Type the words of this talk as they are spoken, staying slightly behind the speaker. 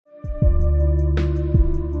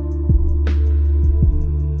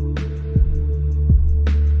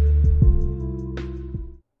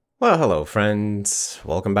Well, hello friends.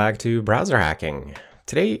 Welcome back to Browser Hacking.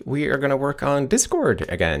 Today we are going to work on Discord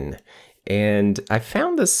again. And I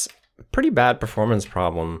found this pretty bad performance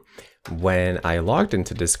problem when I logged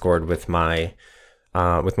into Discord with my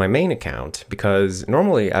main account, because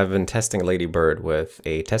normally I've been testing Ladybird with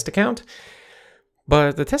a test account,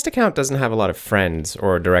 but the test account doesn't have a lot of friends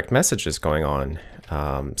or direct messages going on.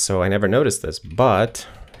 So I never noticed this, but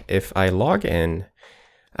if I log in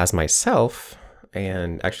as myself,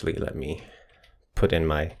 and actually let me put in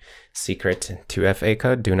my secret 2FA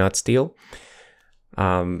code, do not steal.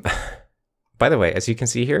 By the way, as you can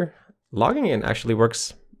see here, logging in actually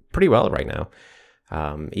works pretty well right now.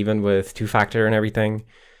 Even with two-factor and everything,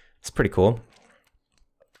 it's pretty cool.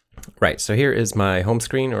 Right, so here is my home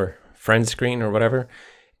screen or friend screen or whatever.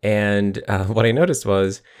 And what I noticed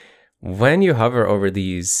was when you hover over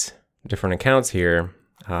these different accounts here,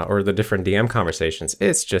 or the different DM conversations,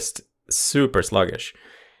 it's just super sluggish.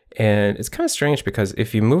 And it's kind of strange because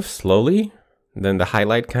if you move slowly, then the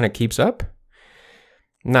highlight kind of keeps up.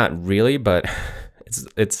 Not really, but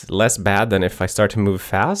it's less bad than if I start to move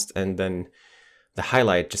fast, and then the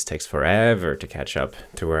highlight just takes forever to catch up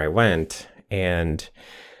to where I went. And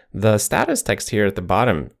the status text here at the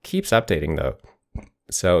bottom keeps updating though.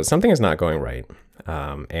 So something is not going right.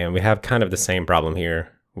 And we have kind of the same problem here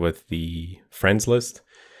with the friends list.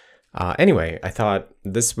 Anyway, I thought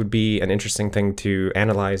this would be an interesting thing to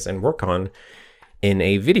analyze and work on in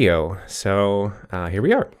a video. So here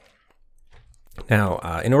we are. Now,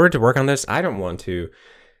 in order to work on this, I don't want to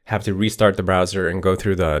have to restart the browser and go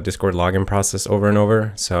through the Discord login process over and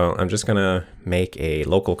over. So I'm just gonna make a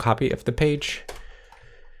local copy of the page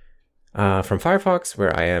from Firefox,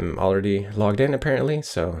 where I am already logged in apparently.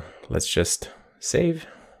 So let's just save.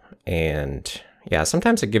 And yeah,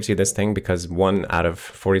 sometimes it gives you this thing because 1 out of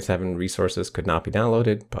 47 resources could not be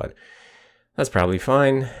downloaded, but that's probably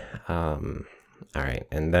fine. All right,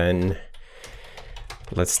 and then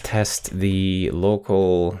let's test the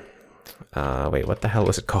local, wait, what the hell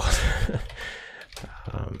was it called?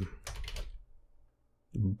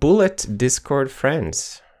 Bullet Discord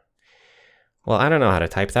friends. Well, I don't know how to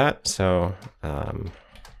type that, so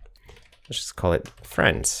let's just call it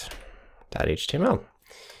friends.html.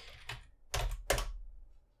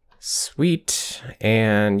 Sweet,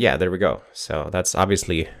 and yeah, there we go. So that's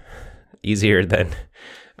obviously easier than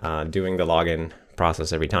doing the login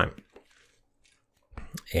process every time.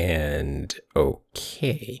 And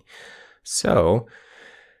okay, so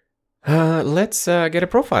let's get a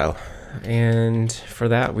profile. And for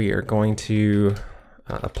that, we are going to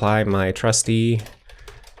apply my trusty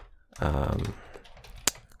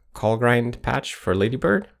call grind patch for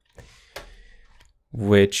Ladybird,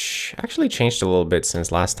 which actually changed a little bit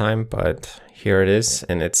since last time, but here it is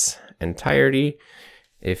in its entirety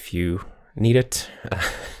if you need it.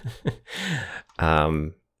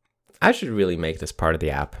 I should really make this part of the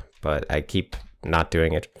app, but I keep not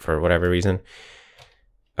doing it for whatever reason.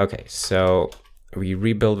 Okay, so we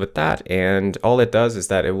rebuild with that, and all it does is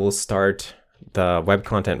that it will start the web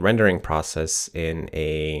content rendering process in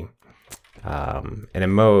a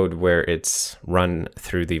mode where it's run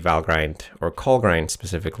through the valgrind or call grind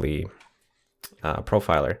specifically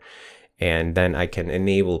profiler, and then I can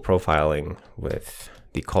enable profiling with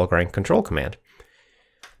the call grind control command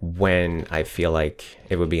when I feel like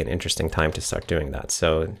it would be an interesting time to start doing that.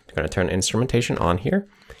 So I'm going to turn instrumentation on here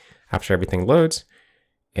after everything loads.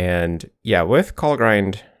 And yeah, with call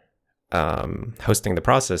grind hosting the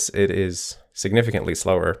process, it is significantly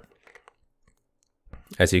slower.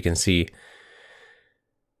 As you can see,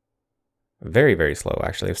 very, very slow,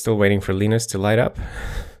 actually. I'm still waiting for Linus to light up.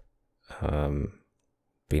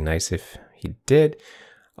 Be nice if he did.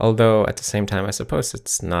 Although, at the same time, I suppose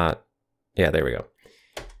it's not... Yeah, there we go.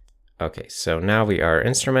 Okay, so now we are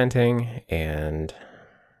instrumenting, and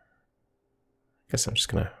I guess I'm just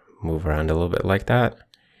going to move around a little bit like that.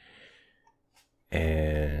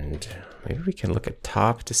 And maybe we can look at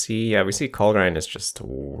top to see... Yeah, we see call grind is just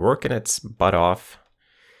working its butt off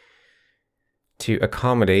to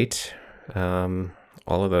accommodate all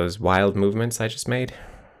of those wild movements I just made,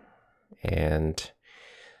 and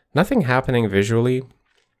nothing happening visually.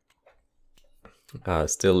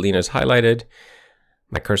 Still Linus highlighted.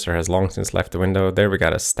 My cursor has long since left the window. There we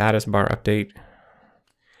got a status bar update.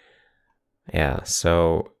 Yeah,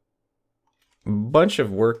 so bunch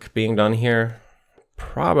of work being done here.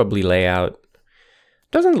 Probably layout.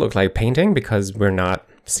 Doesn't look like painting because we're not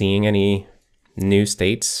seeing any new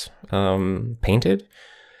states painted.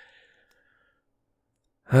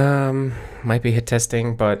 Might be hit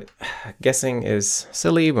testing, but guessing is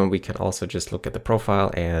silly when we can also just look at the profile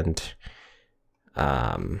and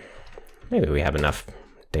maybe we have enough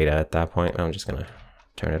data at that point. I'm just gonna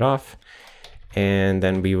turn it off. And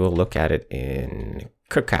then we will look at it in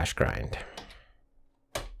cook cache grind.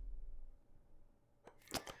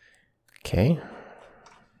 Okay,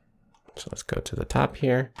 so let's go to the top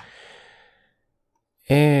here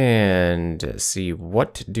and see,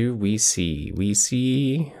 what do we see? We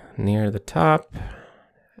see near the top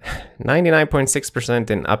 99.6%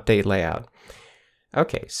 in update layout.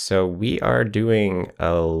 Okay, so we are doing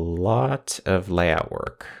a lot of layout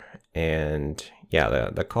work. And yeah,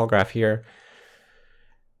 the call graph here.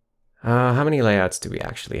 How many layouts do we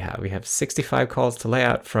actually have? We have 65 calls to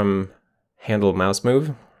layout from handle mouse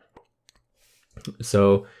move.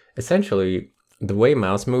 So essentially, the way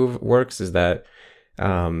mouse move works is that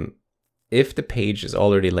if the page is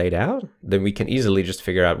already laid out, then we can easily just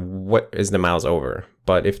figure out what is the mouse over.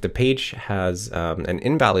 But if the page has an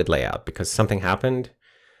invalid layout because something happened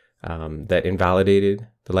that invalidated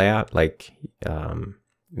the layout, like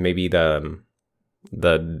maybe the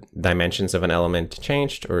dimensions of an element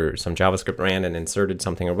changed, or some JavaScript ran and inserted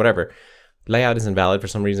something or whatever, layout is invalid for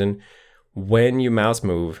some reason. When you mouse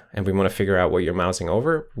move and we want to figure out what you're mousing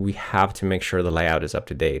over, we have to make sure the layout is up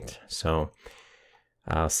to date. So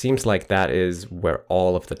seems like that is where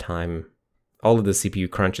all of the CPU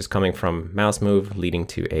crunch is coming from, mouse move leading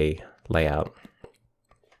to a layout.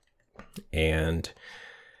 And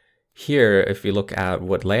here, if we look at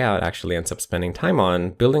what layout actually ends up spending time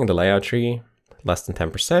on, building the layout tree, less than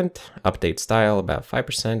 10%, update style about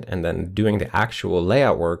 5%, and then doing the actual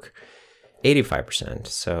layout work, 85%.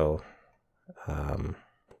 So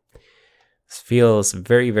this feels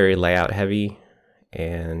very, very layout heavy.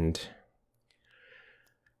 And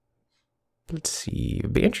let's see,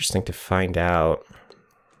 it'd be interesting to find out.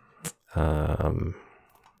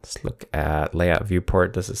 Let's look at layout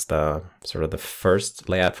viewport. This is the sort of the first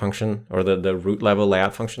layout function, or the root level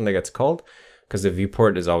layout function that gets called, because the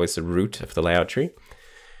viewport is always the root of the layout tree.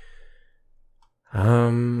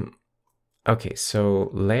 Okay, so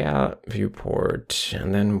layout viewport,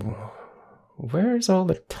 and then where's all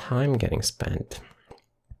the time getting spent?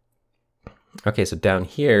 Okay, so down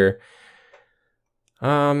here,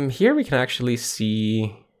 here we can actually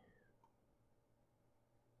see,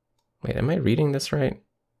 wait, am I reading this right?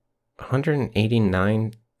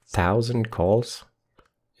 189,000 calls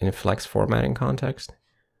in a flex formatting context.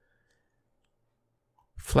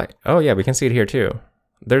 Oh yeah, we can see it here too.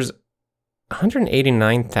 There's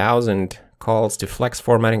 189,000 calls to flex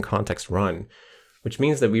formatting context run, which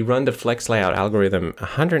means that we run the flex layout algorithm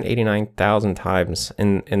 189,000 times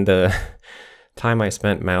in the time I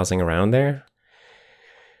spent mousing around there.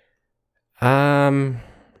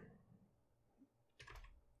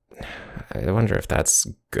 I wonder if that's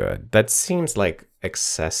good. That seems like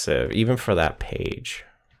excessive, even for that page.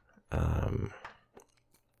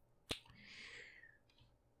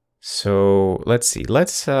 So let's see.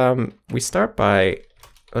 Let's start by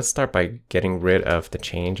getting rid of the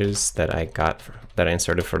changes that I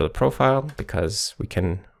inserted for the profile, because we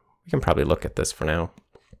can probably look at this for now.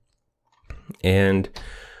 And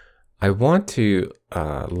I want to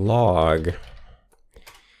log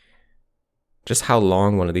just how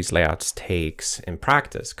long one of these layouts takes in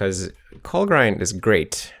practice, because call grind is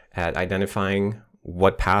great at identifying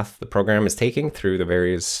what path the program is taking through the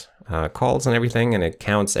various calls and everything, and it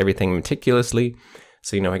counts everything meticulously,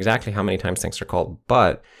 so you know exactly how many times things are called.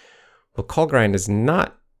 But what call grind is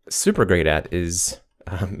not super great at is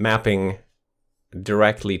mapping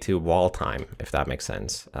directly to wall time, if that makes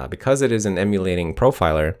sense. Because it is an emulating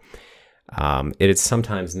profiler, it is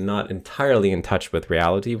sometimes not entirely in touch with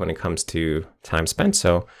reality when it comes to time spent.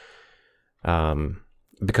 So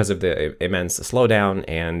because of the immense slowdown,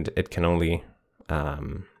 and it can only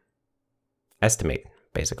estimate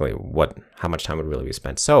basically how much time would really be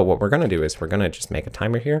spent. So what we're going to do is we're going to just make a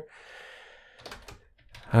timer here.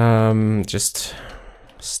 Just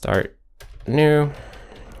start new.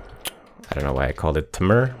 I don't know why I called it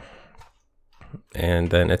timer. And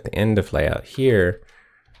then at the end of layout here,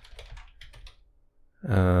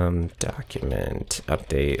 document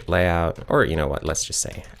update layout, or you know what, let's just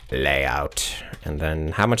say layout, and then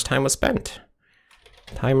how much time was spent.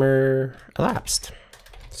 Timer elapsed.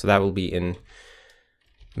 So that will be in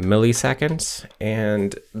milliseconds,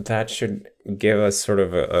 and that should give us sort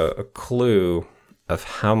of a clue of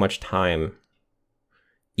how much time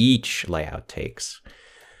each layout takes.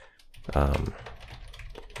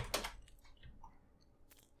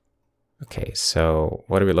 Okay, so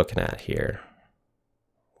what are we looking at here?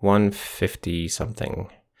 150 something.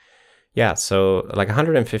 Yeah, so like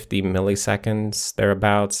 150 milliseconds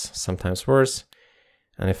thereabouts, sometimes worse.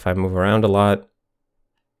 And if I move around a lot,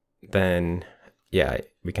 then yeah,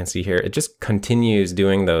 we can see here, it just continues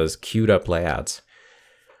doing those queued up layouts,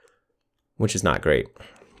 which is not great.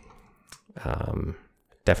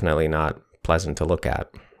 Definitely not pleasant to look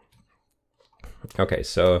at. Okay,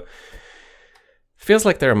 so feels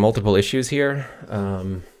like there are multiple issues here.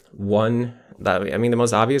 One, that, I mean, the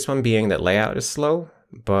most obvious one being that layout is slow,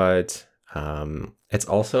 but it's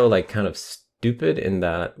also like kind of stupid in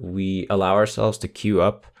that we allow ourselves to queue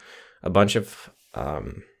up a bunch of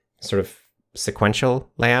sort of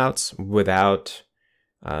sequential layouts without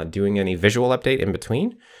doing any visual update in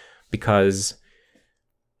between, because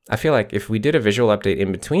I feel like if we did a visual update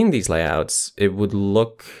in between these layouts, it would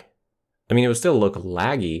look, I mean, it would still look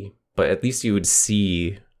laggy, but at least you would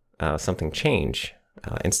see something change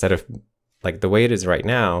instead of like the way it is right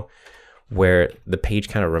now, where the page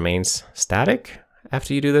kind of remains static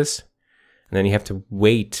after you do this. And then you have to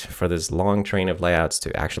wait for this long train of layouts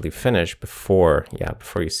to actually finish before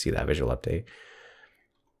you see that visual update.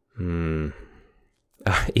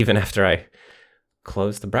 Even after I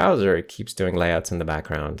close the browser, it keeps doing layouts in the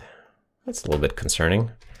background. That's a little bit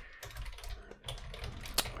concerning.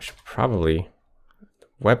 We should probably,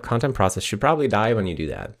 web content process should probably die when you do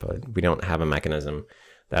that, but we don't have a mechanism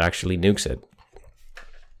that actually nukes it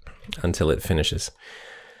until it finishes.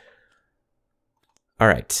 All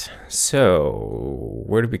right, so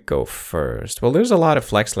where do we go first? Well, there's a lot of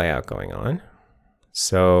flex layout going on.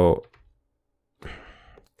 So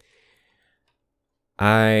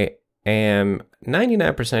I am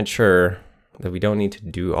 99% sure that we don't need to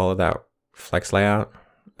do all of that flex layout.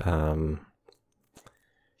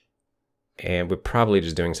 And we're probably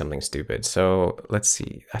just doing something stupid. So let's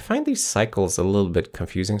see. I find these cycles a little bit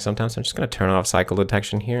confusing sometimes. I'm just going to turn off cycle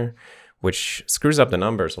detection here, which screws up the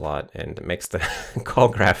numbers a lot and makes the call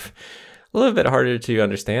graph a little bit harder to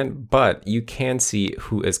understand. But you can see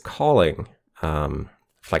who is calling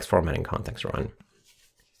flex formatting context run.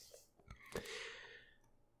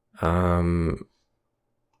 Oh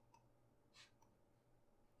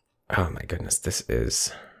my goodness, this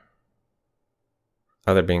is...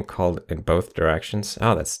 Oh, they're being called in both directions.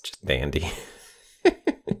 Oh, that's just dandy.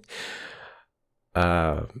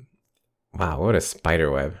 Wow, what a spider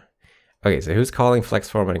web. Okay, so who's calling flex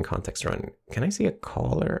formatting context run? Can I see a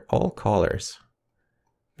caller? All callers.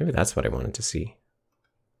 Maybe that's what I wanted to see.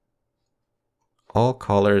 All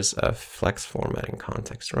callers of flex formatting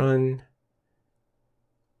context run.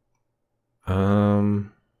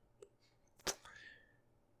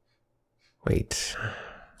 Wait,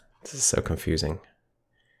 this is so confusing.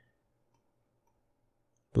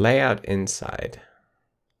 Layout inside.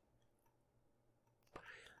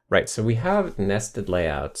 Right, so we have nested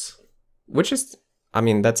layouts, which is, I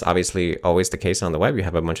mean, that's obviously always the case on the web. You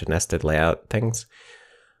have a bunch of nested layout things.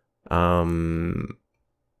 But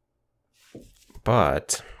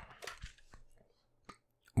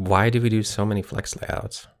why do we do so many flex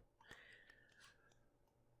layouts?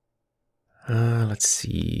 Let's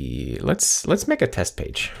see. Let's make a test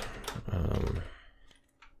page.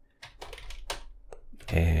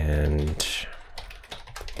 And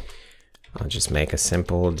I'll just make a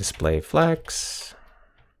simple display flex,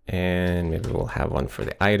 and maybe we'll have one for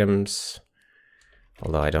the items,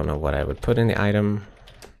 although I don't know what I would put in the item.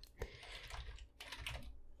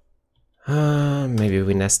 Maybe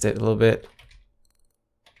we nest it a little bit.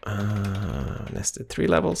 Nested 3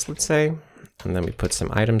 levels, let's say, and then we put some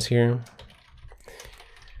items here.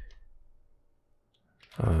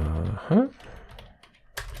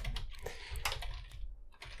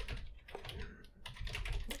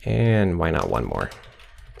 And why not one more?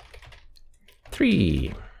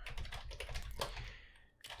 3.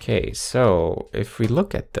 Okay, so if we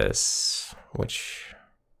look at this, which...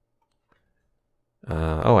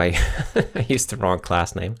 oh, I used the wrong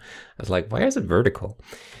class name. I was like, why is it vertical?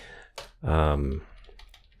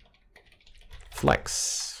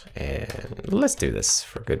 Flex. And let's do this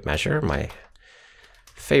for good measure. My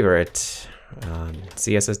favorite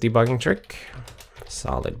CSS debugging trick.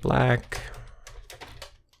 Solid black.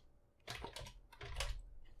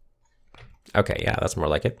 Okay, yeah, that's more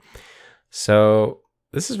like it. So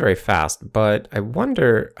this is very fast, but I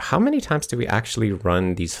wonder how many times do we actually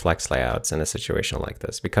run these flex layouts in a situation like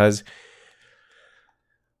this? Because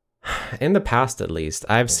in the past, at least,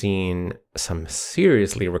 I've seen some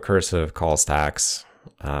seriously recursive call stacks.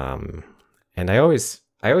 And I always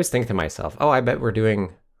think to myself, oh, I bet we're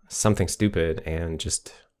doing something stupid and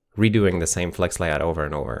just redoing the same flex layout over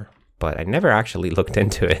and over. But I never actually looked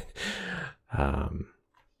into it.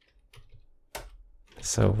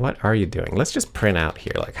 So what are you doing? Let's just print out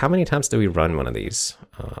here. Like, how many times do we run one of these?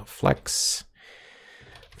 Flex,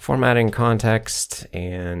 formatting context,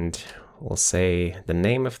 and we'll say the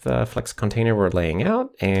name of the flex container we're laying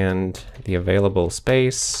out and the available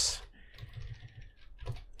space,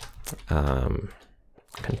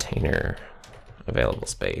 container available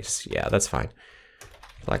space. Yeah, that's fine.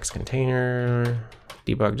 Flex container,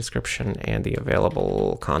 debug description, and the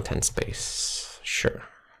available content space. Sure.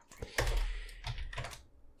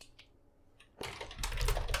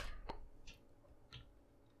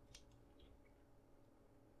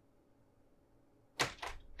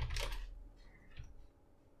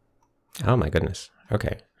 Oh my goodness.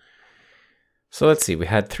 Okay. So let's see. We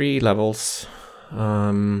had 3 levels.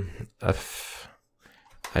 I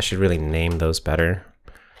should really name those better.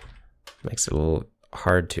 Makes it a little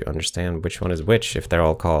hard to understand which one is which if they're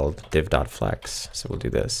all called div.flex. So we'll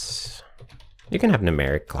do this. You can have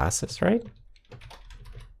numeric classes, right?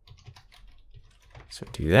 So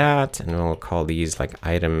do that, and we'll call these like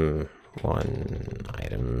item 1,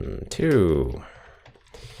 item 2.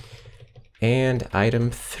 And item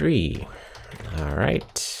 3. All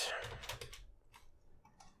right.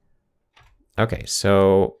 Okay,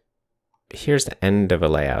 so here's the end of a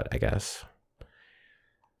layout, I guess.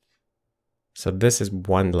 So this is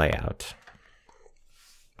one layout.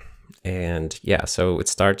 And yeah, so it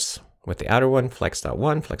starts with the outer one,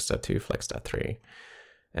 flex.1, flex.2, flex.3.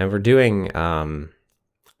 And we're doing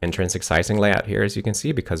intrinsic sizing layout here, as you can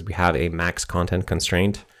see, because we have a max content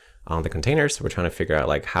constraint on the containers. So we're trying to figure out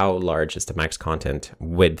like how large is the max content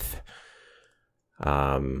width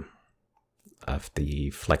of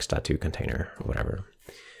the flex.2 container or whatever.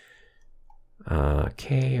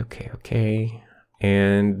 Okay.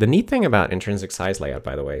 And the neat thing about intrinsic size layout,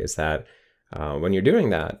 by the way, is that when you're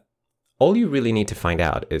doing that, all you really need to find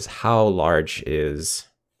out is how large is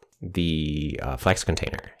the flex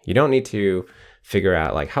container. You don't need to figure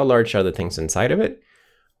out like how large are the things inside of it,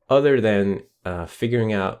 other than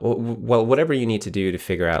figuring out, well, whatever you need to do to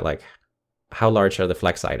figure out like how large are the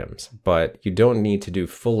flex items, but you don't need to do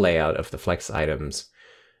full layout of the flex items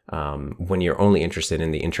when you're only interested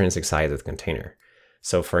in the intrinsic size of the container.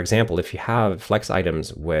 So for example, if you have flex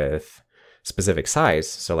items with specific size,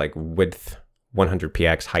 so like width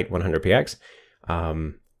 100px, height 100px,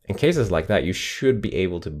 in cases like that, you should be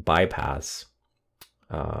able to bypass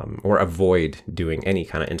or avoid doing any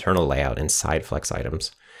kind of internal layout inside flex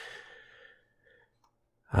items.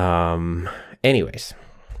 Anyways,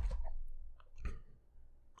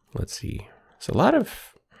 let's see. So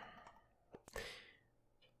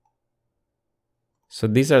so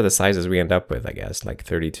these are the sizes we end up with, I guess, like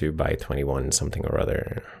 32 by 21 something or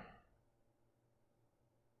other.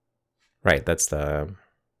 Right, that's the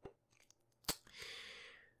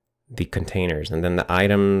containers. And then the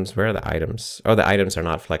items, where are the items? Oh, the items are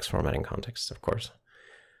not flex formatting context, of course.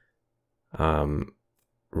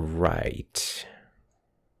 Right.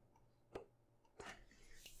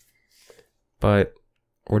 But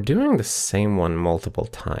we're doing the same one multiple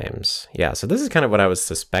times. Yeah, so this is kind of what I was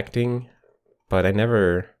suspecting, but I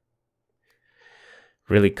never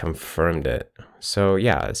really confirmed it. So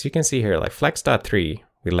yeah, as you can see here, like flex.3,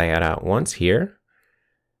 we lay it out once here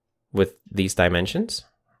with these dimensions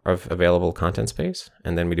of available content space.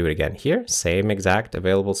 And then we do it again here, same exact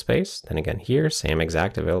available space. Then again here, same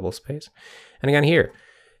exact available space. And again here.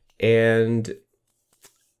 And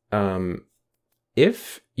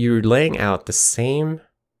if you're laying out the same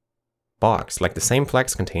box, like the same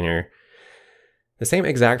flex container, the same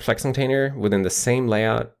exact flex container within the same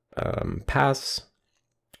layout paths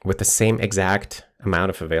with the same exact amount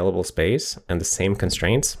of available space and the same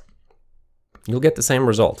constraints, you'll get the same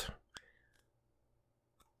result,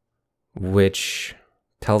 which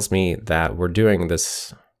tells me that we're doing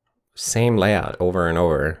this same layout over and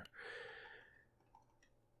over,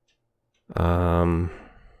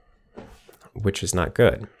 which is not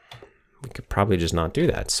good. We could probably just not do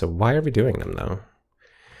that. So why are we doing them though?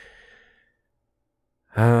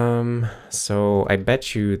 So I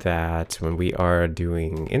bet you that when we are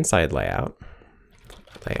doing inside layout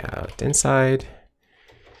inside,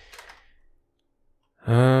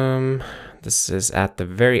 this is at the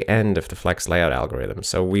very end of the flex layout algorithm.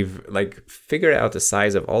 So we've like figured out the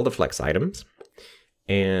size of all the flex items.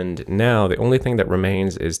 And now the only thing that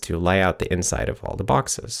remains is to lay out the inside of all the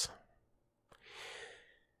boxes.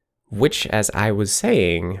 Which, as I was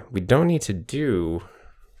saying, we don't need to do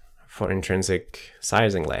for intrinsic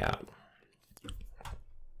sizing layout.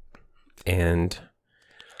 And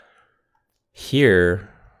here,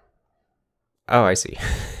 oh, I see.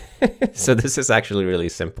 So this is actually really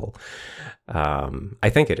simple. I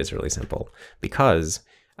think it is really simple because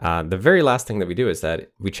the very last thing that we do is that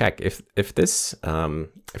we check if the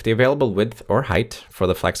available width or height for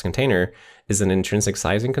the flex container is an intrinsic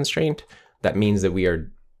sizing constraint. That means that we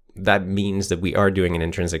are that means that we are doing an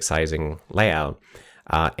intrinsic sizing layout,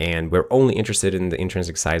 and we're only interested in the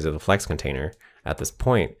intrinsic size of the flex container at this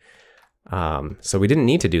point. So we didn't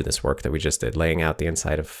need to do this work that we just did, laying out the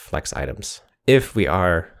inside of flex items, if we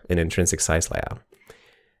are an intrinsic size layout.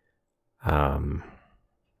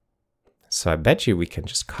 So I bet you we can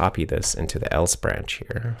just copy this into the else branch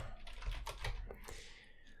here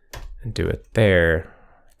and do it there,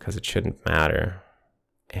 because it shouldn't matter.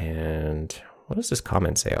 And what does this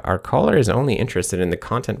comment say? Our caller is only interested in the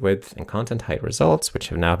content width and content height results, which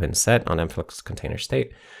have now been set on mflux container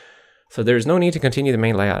state. So there's no need to continue the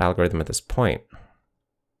main layout algorithm at this point.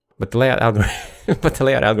 But the layout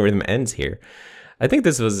algorithm, ends here. I think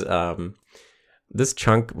this was this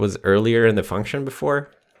chunk was earlier in the function before,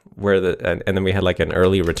 where and then we had like an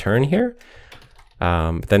early return here.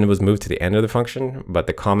 But then it was moved to the end of the function, but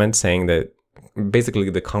the comment saying that basically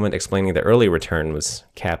the comment explaining the early return was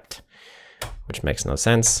kept, which makes no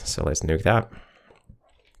sense. So let's nuke that.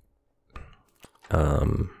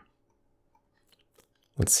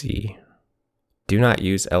 Let's see. Do not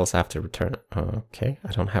use else after return. Okay,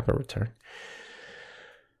 I don't have a return.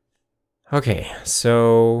 Okay,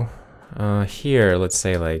 so here, let's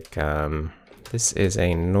say like this is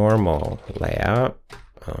a normal layout.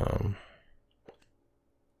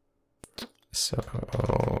 So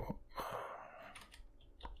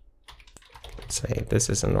let's say this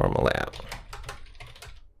is a normal layout.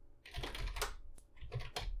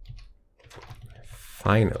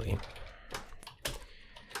 Finally,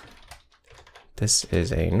 this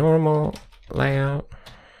is a normal layout,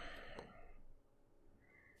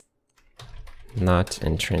 not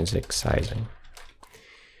intrinsic sizing.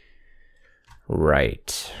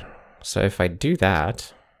 Right. So if I do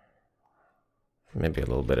that, maybe a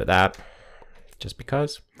little bit of that, just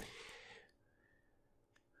because.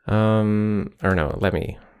 Or no, let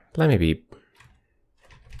me be.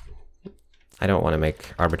 I don't want to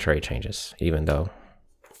make arbitrary changes, even though.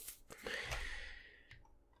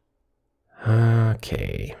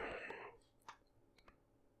 Okay.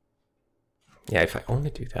 Yeah, if I only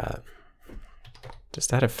do that, does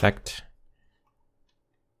that affect?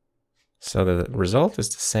 So the result is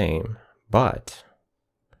the same, but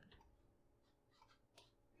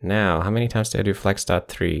now how many times do I do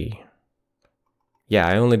flex.3? Yeah,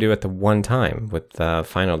 I only do it the one time with the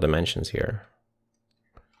final dimensions here.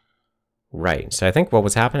 Right, so I think what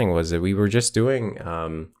was happening was that we were just doing,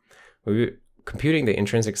 we were computing the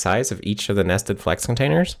intrinsic size of each of the nested flex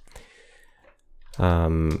containers.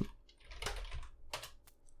 So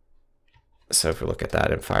if we look at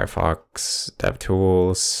that in Firefox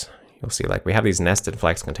DevTools, you'll see like we have these nested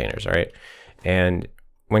flex containers, right? And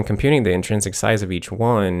when computing the intrinsic size of each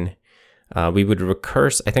one, we would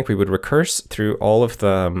recurse, I think we would recurse through all of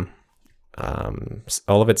the,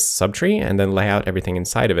 all of its subtree and then lay out everything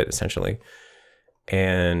inside of it essentially.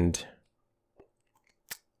 And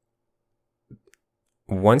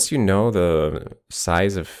once you know the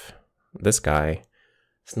size of this guy,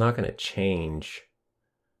 it's not going to change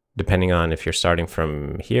depending on if you're starting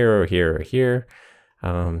from here or here or here.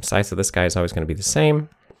 Size of this guy is always going to be the same.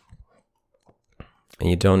 And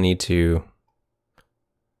you don't need to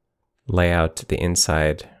lay out the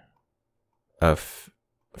inside of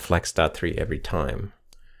flex.3 every time.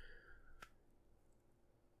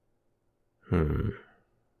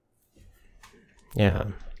 Yeah.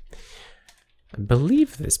 I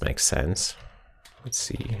believe this makes sense. Let's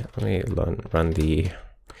see. Let me run the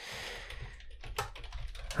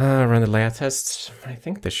layout test. I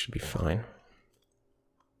think this should be fine.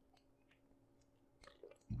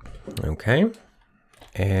 Okay.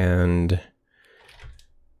 And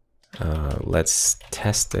let's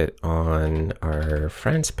test it on our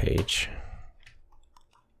friends page.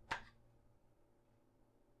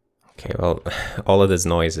 Okay, well, all of this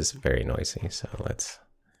noise is very noisy, so let's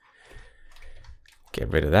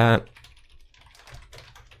get rid of that.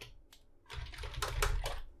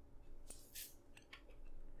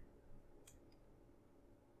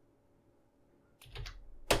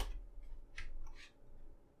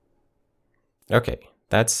 Okay,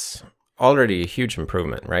 that's already a huge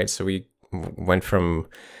improvement, right? So we went from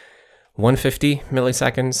 150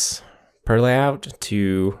 milliseconds per layout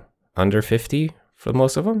to under 50 for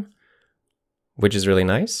most of them, which is really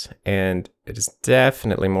nice. And it is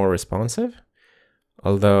definitely more responsive.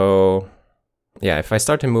 Although, yeah, if I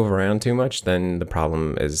start to move around too much, then the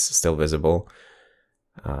problem is still visible.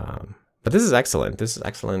 But this is excellent. This is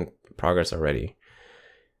excellent progress already.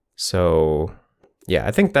 So yeah,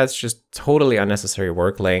 I think that's just totally unnecessary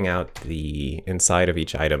work laying out the inside of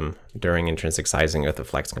each item during intrinsic sizing of the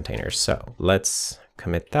flex containers. So let's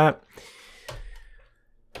commit that.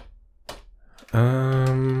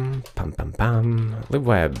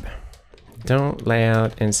 libweb. Don't lay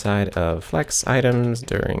out inside of flex items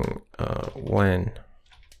during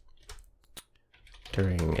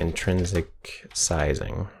during intrinsic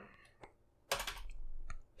sizing.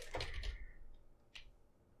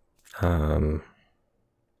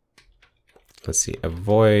 Let's see,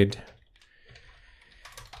 avoid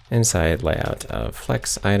inside layout of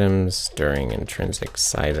flex items during intrinsic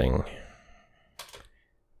sizing.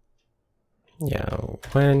 Yeah,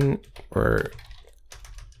 when we're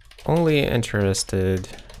only interested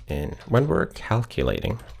in when we're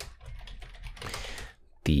calculating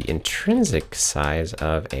the intrinsic size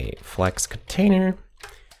of a flex container,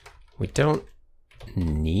 we don't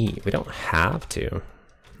have to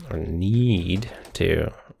or need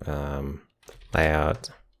to lay out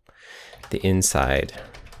the inside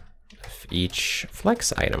of each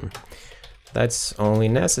flex item. That's only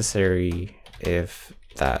necessary if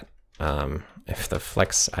that if the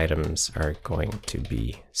flex items are going to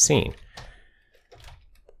be seen.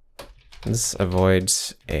 This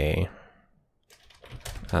avoids a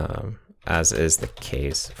as is the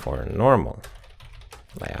case for normal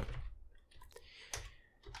layout.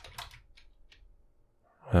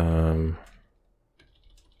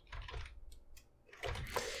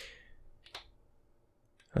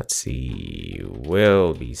 Let's see,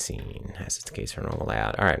 will be seen as is the case for normal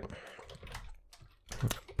layout. All right,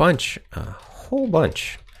 a whole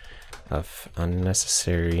bunch of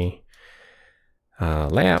unnecessary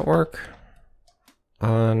layout work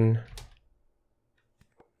on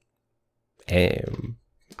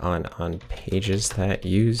pages that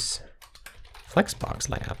use Flexbox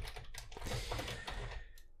layout.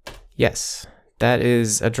 Yes, that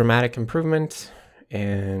is a dramatic improvement,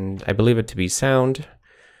 and I believe it to be sound.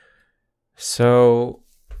 So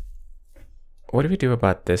what do we do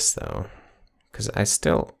about this though? Because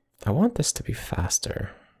I want this to be faster.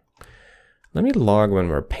 Let me log when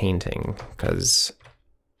we're painting, because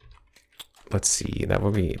let's see, that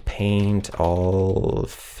will be paint all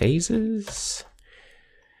phases.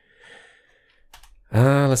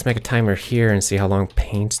 Let's make a timer here and see how long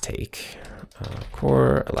paints take.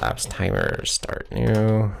 Core elapsed timer, start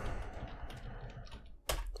new.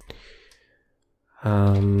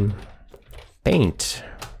 Paint.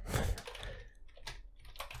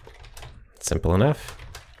 Simple enough.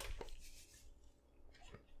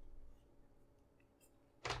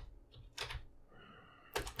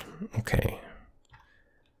 Okay.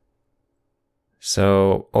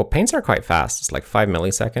 So, paints are quite fast. It's like 5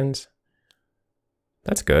 milliseconds.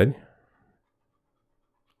 That's good.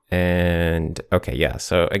 And okay, yeah,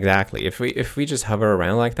 so exactly. If we just hover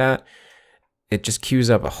around like that, it just queues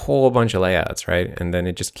up a whole bunch of layouts, right? And then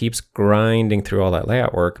it just keeps grinding through all that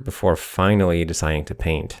layout work before finally deciding to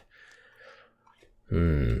paint.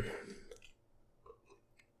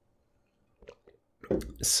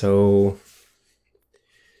 So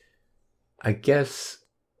I guess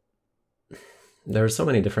there are so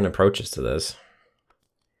many different approaches to this.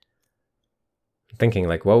 I'm thinking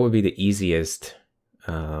like, what would be the easiest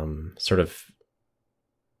sort of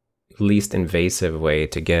least invasive way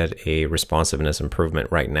to get a responsiveness improvement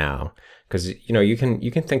right now? Because you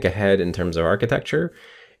can think ahead in terms of architecture,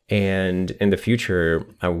 and in the future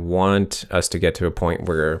I want us to get to a point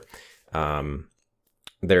where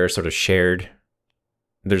there's shared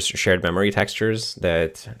memory textures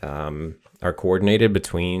that are coordinated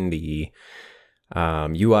between the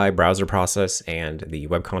UI browser process and the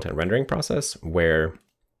web content rendering process, where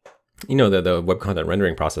the web content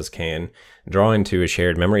rendering process can draw into a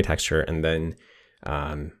shared memory texture and then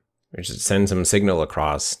just send some signal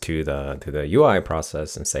across to the UI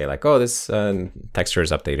process and say like, oh, this texture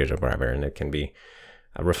is updated or whatever, and it can be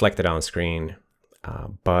reflected on screen.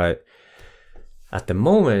 But at the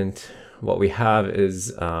moment, what we have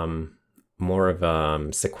is more of a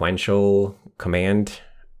sequential command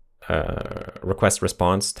request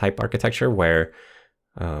response type architecture, where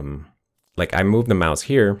like I move the mouse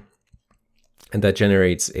here, and that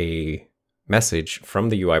generates a message from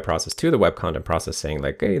the UI process to the web content process saying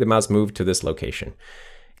like, hey, the mouse moved to this location.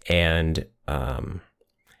 And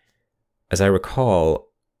as I recall,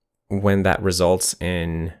 when that results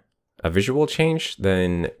in a visual change,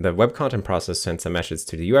 then the web content process sends a message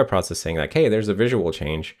to the UI process saying like, hey, there's a visual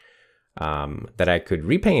change that I could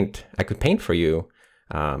repaint. I could paint for you.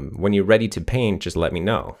 When you're ready to paint, just let me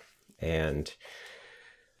know. And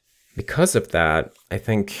because of that, I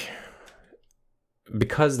think,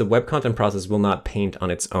 because the web content process will not paint on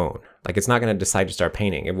its own, like it's not going to decide to start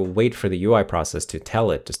painting. It will wait for the UI process to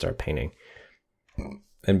tell it to start painting.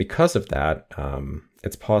 And because of that,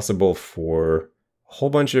 it's possible for a whole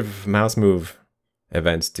bunch of mouse move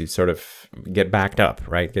events to sort of get backed up,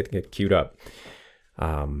 right? Get queued up.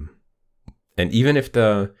 And even if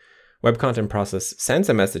the web content process sends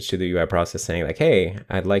a message to the UI process saying like, hey,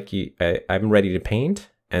 I'm ready to paint,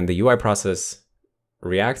 and the UI process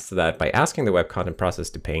reacts to that by asking the web content process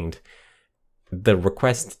to paint, the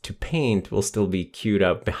request to paint will still be queued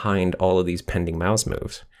up behind all of these pending mouse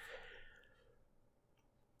moves.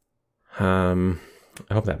 I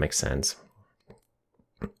hope that makes sense.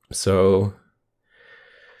 So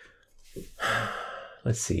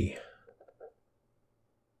let's see.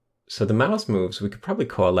 So the mouse moves, we could probably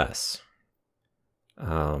coalesce.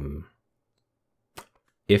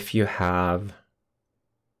 If you have,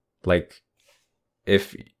 like,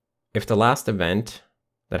 if the last event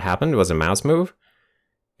that happened was a mouse move,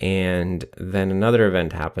 and then another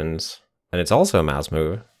event happens, and it's also a mouse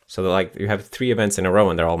move, so that, like, you have 3 events in a row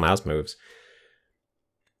and they're all mouse moves,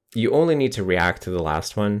 you only need to react to the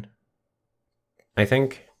last one, I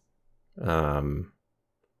think.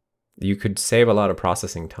 You could save a lot of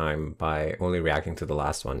processing time by only reacting to the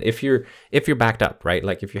last one. If you're backed up, right?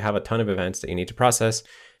 Like if you have a ton of events that you need to process,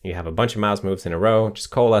 you have a bunch of mouse moves in a row, just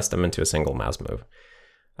coalesce them into a single mouse move.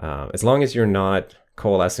 As long as you're not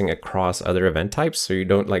coalescing across other event types, so you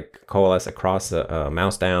don't like coalesce across a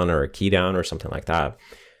mouse down or a key down or something like that.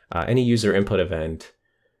 Any user input event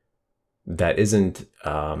that isn't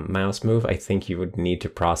mouse move, I think you would need to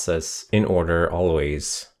process in order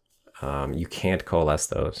always. You can't coalesce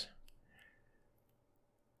those,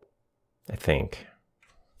 I think.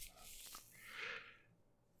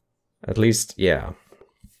 At least, yeah.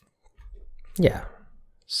 Yeah.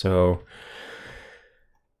 So,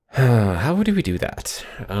 how would we do that?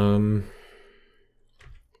 I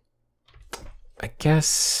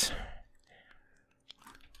guess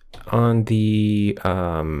on the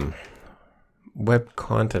web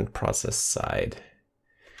content process side,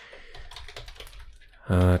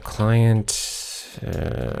 client,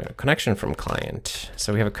 connection from client.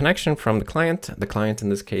 So we have a connection from the client. The client in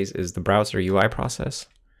this case is the browser UI process.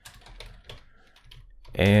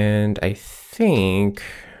 And I think,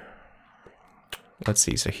 let's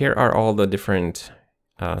see, so here are all the different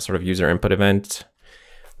sort of user input events.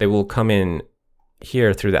 They will come in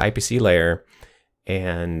here through the IPC layer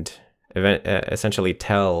and essentially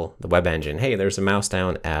tell the web engine, hey, there's a mouse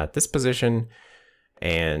down at this position,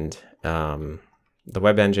 and the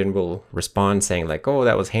web engine will respond saying like, oh,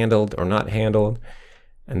 that was handled or not handled.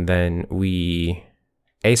 And then we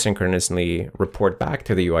asynchronously report back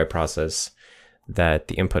to the UI process that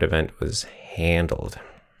the input event was handled.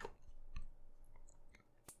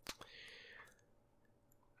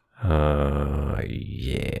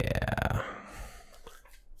 Yeah.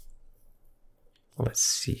 Let's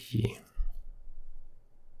see.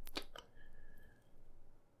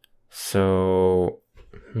 So,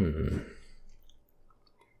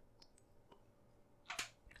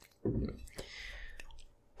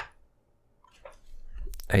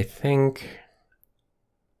 I think,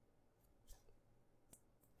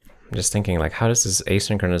 I'm just thinking like, how does this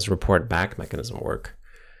asynchronous report back mechanism work?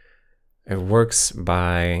 It works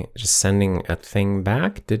by just sending a thing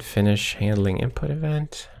back, did finish handling input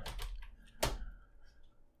event.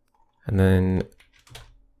 And then,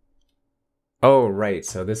 oh, right.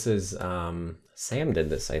 So this is, Sam did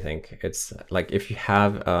this, I think. It's like if you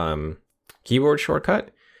have keyboard shortcut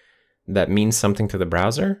that means something to the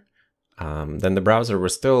browser, then the browser will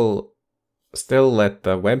still let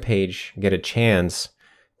the web page get a chance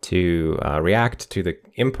to react to the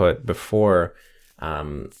input before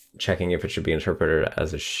checking if it should be interpreted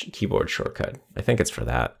as a keyboard shortcut. I think it's for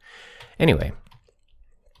that. Anyway,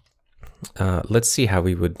 let's see how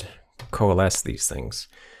we would coalesce these things.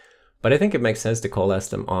 But I think it makes sense to coalesce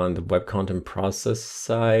them on the web content process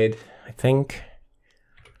side, I think.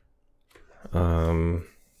 Because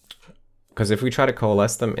if we try to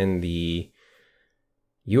coalesce them in the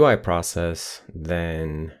UI process,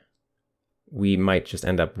 then we might just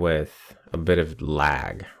end up with a bit of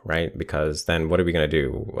lag, right? Because then what are we going to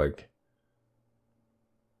do? Like,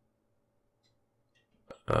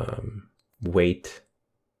 wait,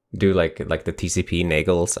 do like the TCP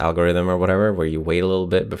Nagel's algorithm or whatever, where you wait a little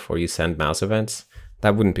bit before you send mouse events.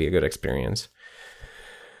 That wouldn't be a good experience.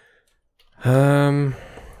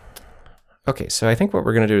 Okay, so I think what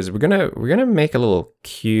we're gonna do is we're gonna make a little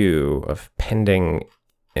queue of pending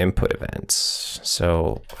input events.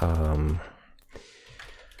 So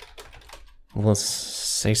we'll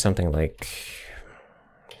say something like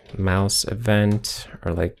mouse event,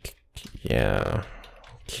 or like, yeah,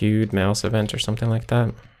 queued mouse event or something like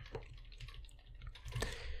that.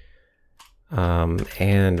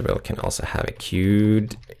 And we can also have a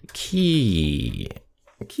queued key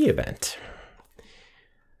event.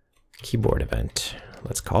 keyboard event,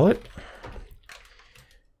 let's call it.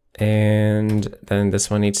 And then this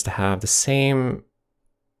one needs to have the same,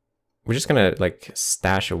 we're just gonna like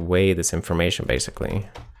stash away this information basically.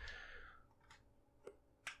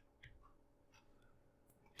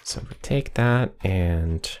 So we take that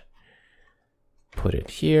and put it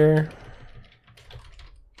here.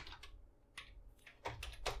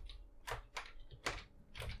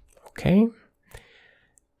 Okay.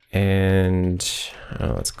 And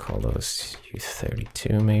let's call those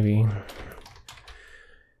U32 maybe,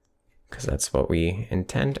 because that's what we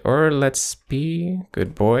intend. Or let's be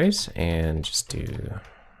good boys and just do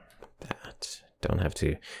that. Don't have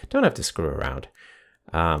to screw around.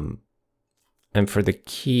 And for the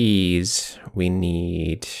keys, we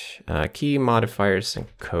need key modifiers and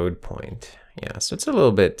code point. Yeah, so it's a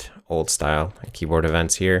little bit old style keyboard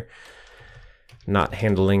events here. Not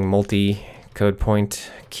handling multi-code point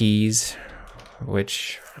keys,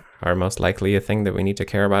 which are most likely a thing that we need to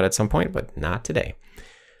care about at some point, but not today.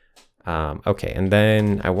 Okay, and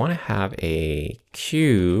then I want to have a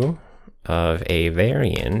queue of a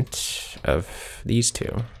variant of these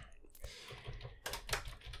two.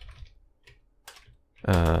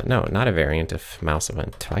 No, not a variant of mouse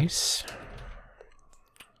event twice.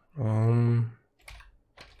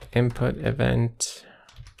 Input event,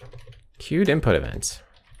 queued input events.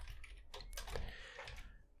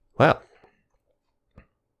 Well,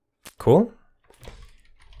 cool.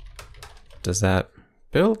 Does that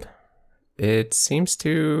build? It seems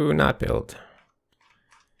to not build.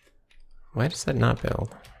 Why does that not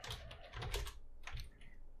build?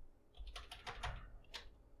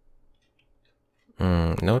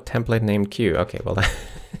 No template named queue. Okay, well,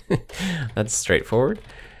 that's straightforward.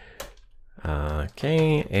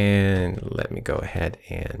 Okay, and let me go ahead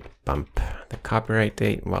and bump the copyright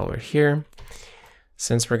date while we're here,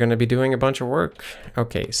 since we're going to be doing a bunch of work.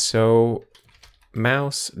 Okay, so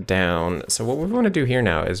mouse down. So what we want to do here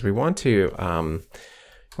now is we want to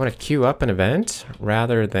queue up an event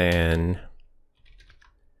rather than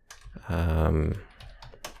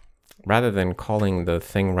calling the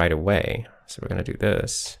thing right away. So we're going to do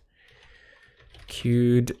this,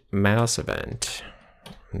 queued mouse event,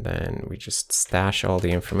 and then we just stash all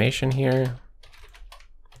the information here.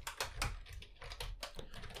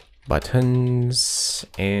 Buttons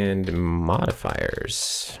and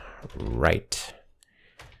modifiers, right.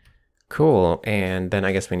 Cool, and then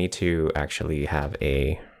I guess we need to actually have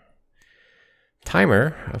a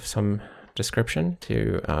timer of some description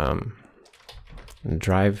to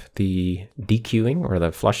drive the dequeuing or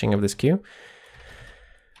the flushing of this queue.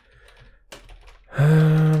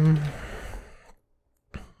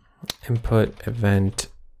 Input event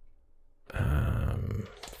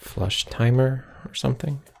flush timer or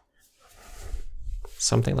something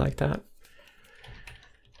like that.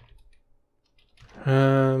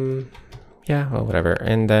 Yeah, well, whatever.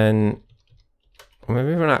 And then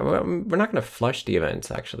maybe we're not going to flush the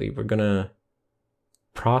events. Actually, we're going to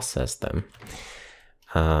process them.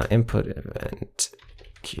 Input event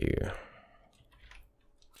queue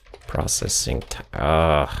processing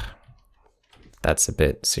time. That's a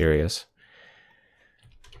bit serious.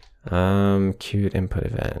 Queued input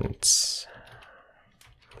events.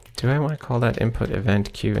 Do I want to call that input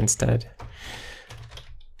event queue instead?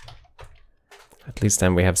 At least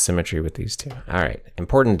then we have symmetry with these two. All right,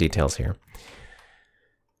 important details here.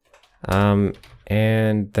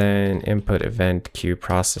 And then input event queue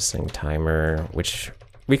processing timer, which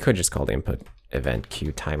we could just call the input event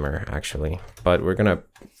queue timer actually, but we're gonna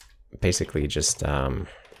basically just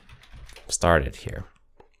start it here.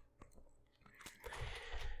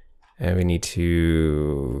 And we need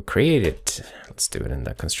to create it. Let's do it in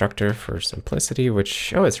the constructor for simplicity,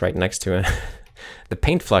 which, oh, it's right next to the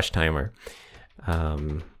paint flush timer.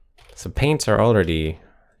 So paints are already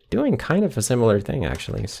doing kind of a similar thing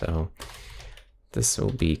actually, so this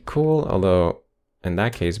will be cool, although in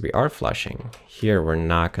that case we are flushing. Here we're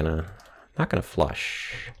not gonna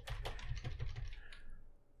flush.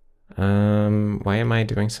 Why am I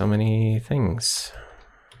doing so many things?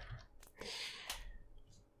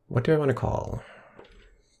 What do I want to call?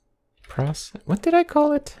 What did I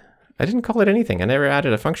call it? I didn't call it anything. I never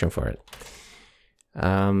added a function for it.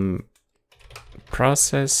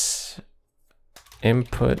 Process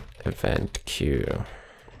input event queue.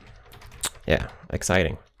 Yeah,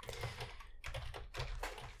 exciting.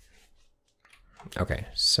 Okay,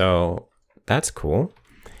 so that's cool.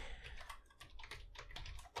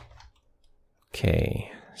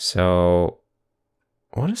 Okay, so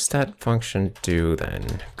what does that function do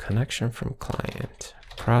then? Connection from client.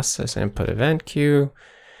 Process input event queue.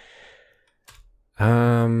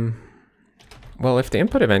 Well, if the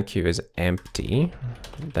input event queue is empty,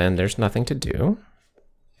 then there's nothing to do,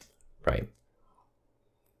 right?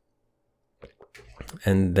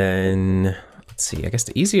 And then, let's see, I guess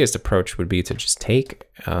the easiest approach would be to just take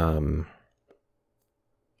an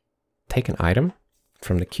item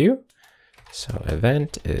from the queue. So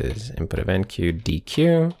event is input event queue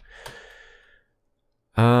DQ.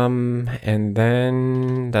 And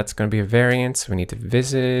then that's going to be a variant. So we need to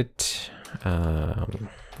visit,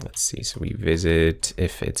 let's see. So we visit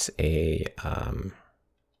if it's a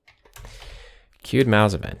queued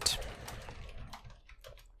mouse event.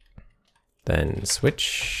 Then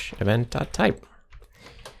switch event.type,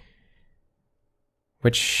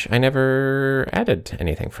 which I never added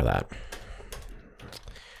anything for that.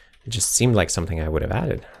 It just seemed like something I would have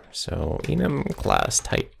added. So enum class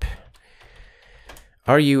type.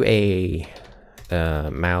 Are you a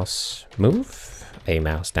mouse move? A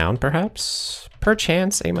mouse down, perhaps?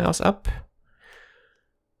 Perchance a mouse up?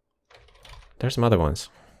 There's some other ones.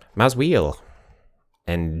 Mouse wheel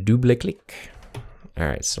and double click. All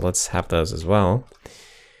right, so let's have those as well.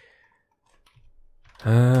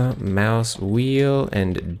 Mouse wheel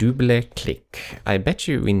and double click. I bet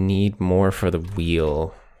you we need more for the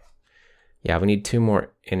wheel. Yeah, we need 2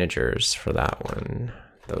 more integers for that one.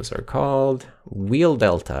 Those are called wheel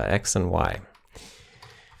delta, X and Y.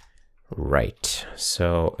 Right,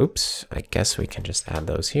 so, oops, I guess we can just add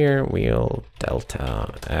those here. Wheel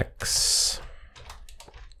delta X.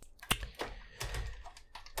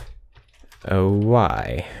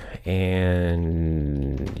 Y.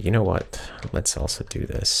 And you know what? Let's also do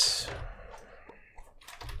this.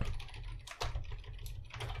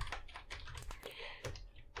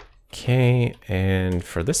 Okay, and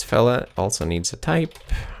for this fella, also needs a type,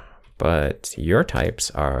 but your types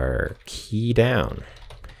are key down,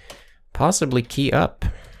 possibly key up.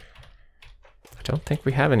 I don't think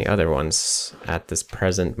we have any other ones at this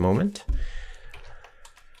present moment.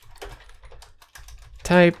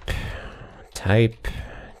 Type.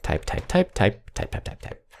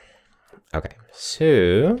 Okay,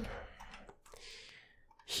 so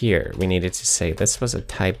here we needed to say this was a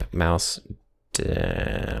type mouse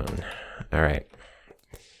down. All right.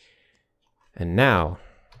 And now,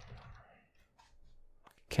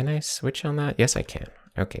 can I switch on that? Yes, I can.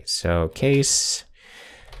 Okay, so case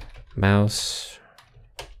mouse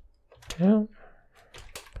down.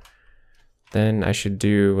 Then I should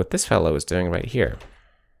do what this fellow is doing right here.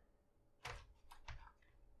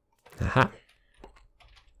 Aha.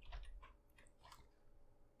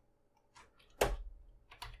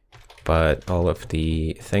 But all of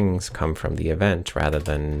the things come from the event rather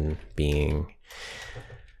than being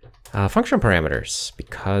function parameters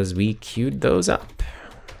because we queued those up.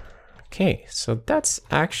 Okay, so that's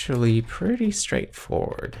actually pretty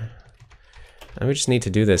straightforward. And we just need to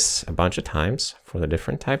do this a bunch of times for the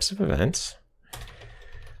different types of events.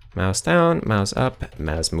 Mouse down, mouse up,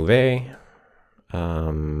 mouse move.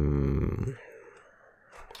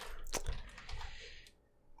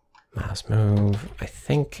 Mouse move. I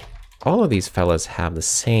think all of these fellas have the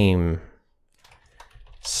same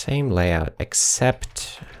layout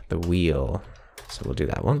except the wheel. So we'll do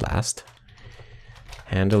that one last.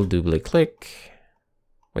 Handle, double click.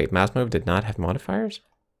 Wait, mouse move did not have modifiers?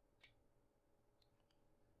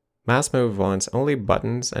 Mouse move wants only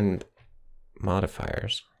buttons and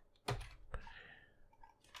modifiers.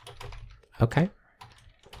 Okay.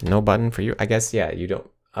 No button for you. I guess, yeah, you don't.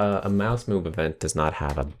 A mouse move event does not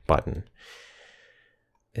have a button.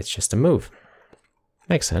 It's just a move.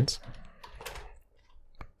 Makes sense.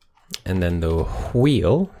 And then the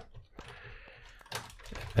wheel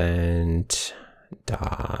event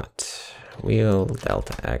dot wheel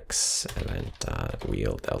delta X event dot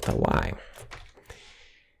wheel delta Y.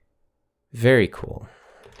 Very cool.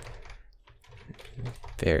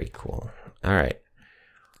 Very cool. All right.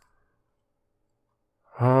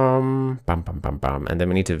 And then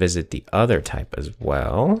we need to visit the other type as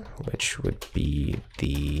well, which would be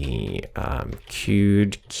the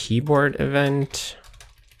queued keyboard event.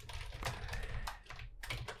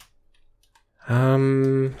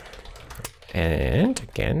 And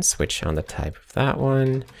again, switch on the type of that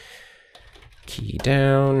one. Key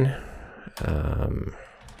down.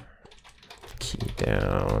 Key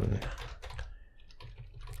down.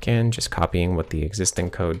 Again, just copying what the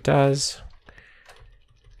existing code does.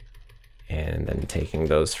 And then taking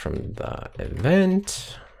those from the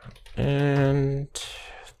event. And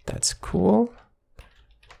that's cool.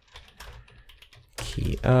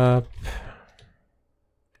 Key up.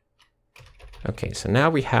 Okay, so now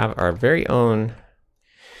we have our very own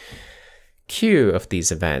queue of these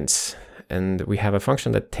events. And we have a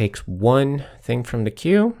function that takes one thing from the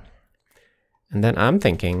queue And then I'm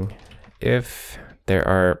thinking if there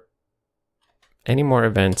are any more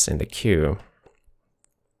events in the queue,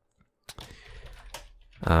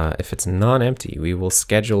 if it's non-empty, we will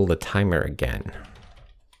schedule the timer again.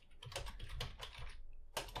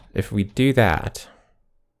 If we do that,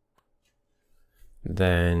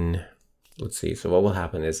 then let's see. So what will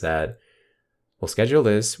happen is that we'll schedule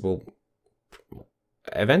this.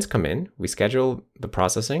 Events come in, we schedule the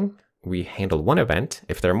processing, we handle one event.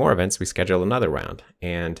 If there are more events, we schedule another round.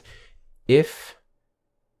 And if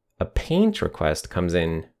a paint request comes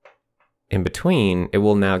in between, it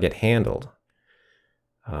will now get handled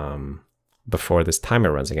before this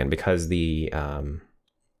timer runs again, because the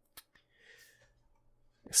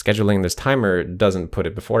scheduling this timer doesn't put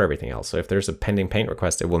it before everything else. So if there's a pending paint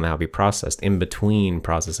request, it will now be processed in between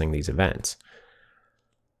processing these events.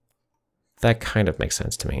 That kind of makes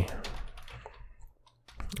sense to me.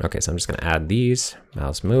 Okay, so I'm just going to add these,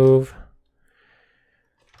 mouse move.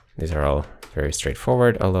 These are all very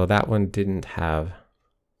straightforward, although that one didn't have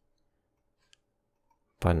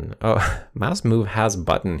button. Oh, mouse move has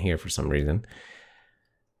button here for some reason.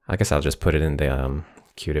 I guess I'll just put it in the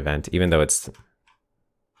queued event, even though it's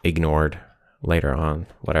ignored later on,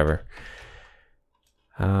 whatever.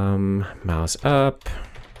 Mouse up,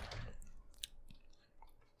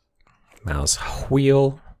 mouse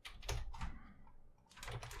wheel.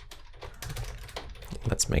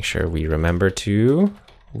 Let's make sure we remember to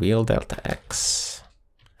wheel delta X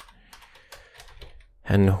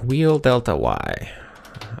and wheel delta Y.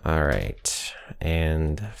 All right,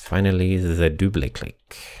 and finally the double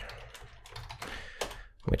click,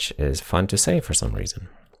 which is fun to say for some reason.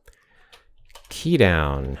 Key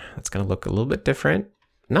down, that's gonna look a little bit different.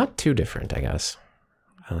 Not too different, I guess.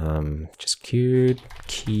 Just queued,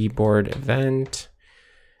 keyboard event,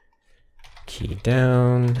 key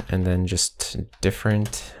down, and then just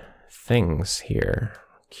different things here.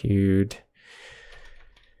 Queued,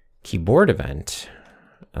 keyboard event,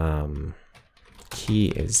 key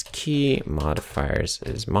is key, modifiers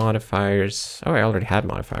is modifiers. Oh, I already had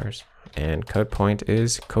modifiers. And code point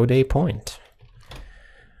is code a point.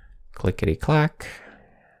 Clickety clack,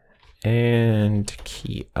 and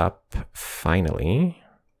key up finally.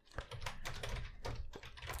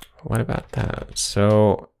 What about that?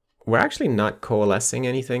 So we're actually not coalescing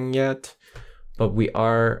anything yet, but we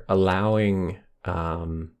are allowing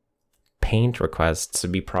paint requests to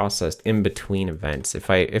be processed in between events. If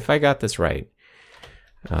I got this right.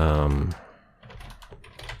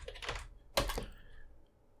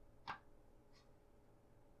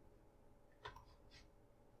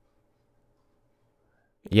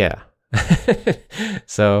 Yeah.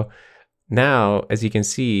 So now, as you can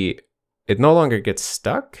see, it no longer gets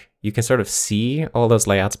stuck. You can sort of see all those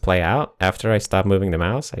layouts play out after I stop moving the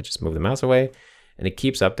mouse. I just move the mouse away and it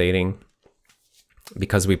keeps updating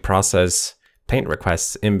because we process paint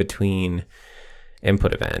requests in between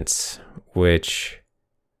input events, which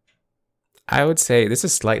I would say this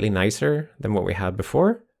is slightly nicer than what we had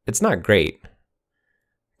before. It's not great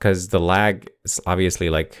because the lag is obviously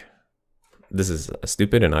like, this is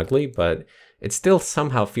stupid and ugly, but it still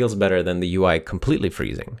somehow feels better than the UI completely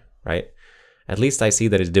freezing, right? At least I see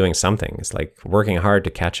that it's doing something. It's like working hard to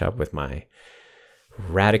catch up with my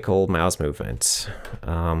radical mouse movements.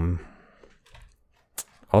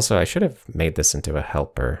 Also, I should have made this into a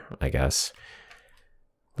helper, I guess.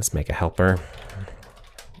 Let's make a helper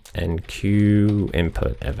and queue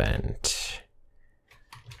input event.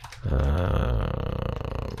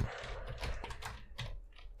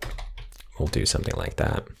 We'll do something like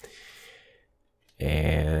that.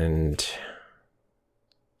 And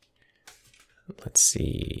let's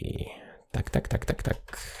see. Tac, tac, tac, tac,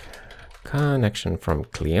 tac. Connection from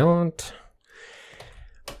client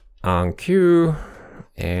on queue.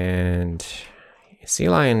 And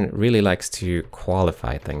CLion really likes to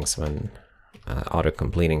qualify things when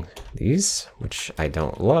auto-completing these, which I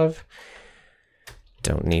don't love.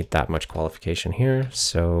 Don't need that much qualification here.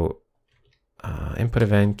 So input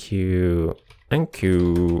event queue and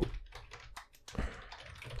queue.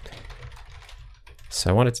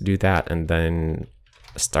 So I wanted to do that and then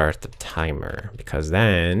start the timer, because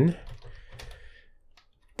then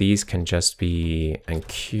these can just be and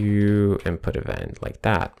queue input event like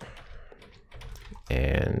that.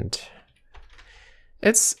 And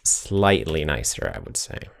it's slightly nicer, I would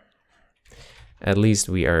say. At least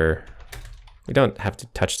we don't have to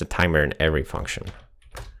touch the timer in every function.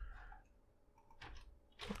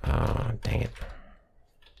 Dang it.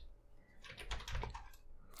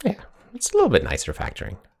 Yeah, it's a little bit nicer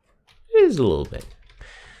factoring. It is a little bit.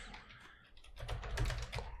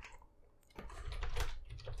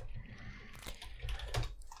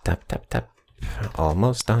 Tap, tap, tap.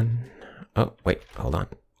 Almost done. Oh, wait, hold on.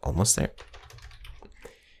 Almost there.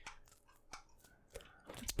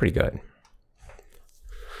 That's pretty good.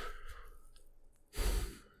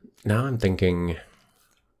 Now I'm thinking,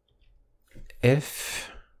 if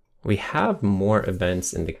we have more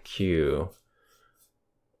events in the queue,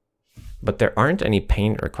 but there aren't any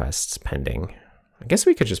paint requests pending, I guess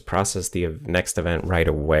we could just process the next event right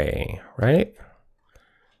away, right?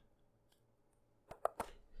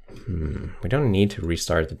 We don't need to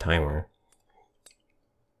restart the timer.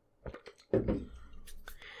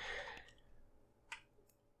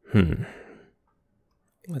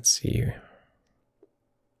 Let's see here.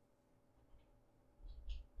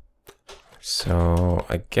 So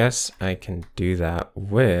I guess I can do that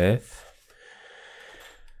with,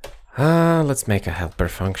 let's make a helper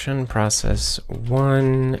function, process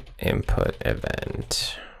one input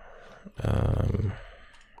event.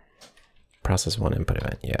 Process one input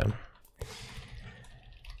event, yeah.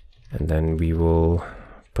 And then we will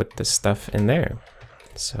put this stuff in there.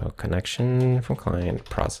 So connection from client,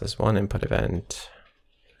 process one input event.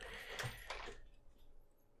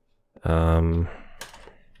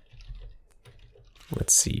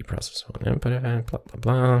 Let's see, process one input event, blah, blah,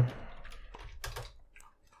 blah.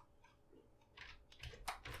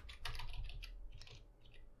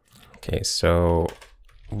 Okay, so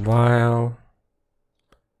while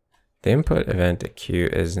the input event queue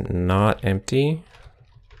is not empty,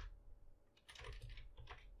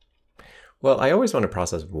 well, I always want to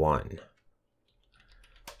process one.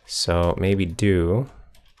 So maybe do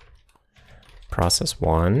process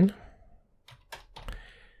one,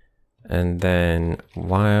 and then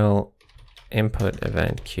while input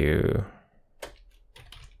event queue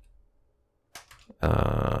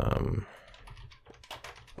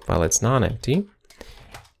while it's non-empty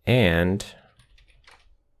and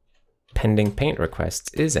pending paint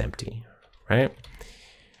requests is empty, right?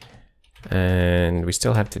 And we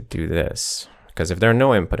still have to do this, because if there are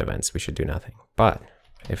no input events, we should do nothing. But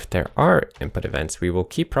if there are input events, we will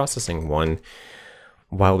keep processing one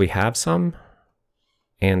while we have some,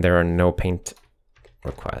 and there are no paint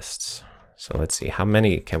requests. So let's see, how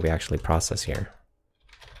many can we actually process here?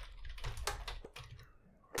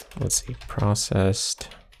 Let's see, processed,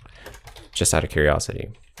 just out of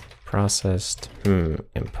curiosity, processed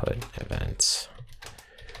input events.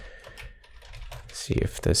 See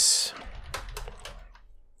if this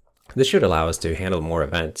should allow us to handle more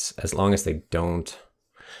events as long as they don't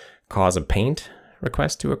cause a paint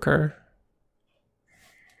request to occur.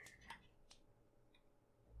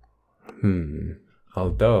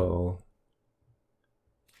 Although,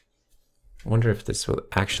 I wonder if this will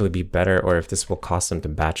actually be better or if this will cause them to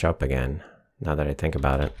batch up again, now that I think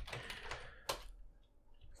about it.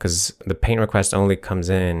 Because the paint request only comes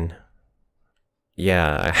in,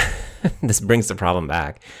 yeah, this brings the problem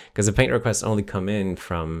back, because the paint requests only come in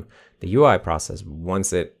from the UI process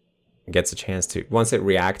once it gets a chance to, once it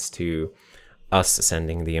reacts to us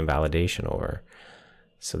sending the invalidation over.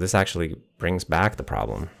 So this actually brings back the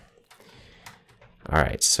problem. All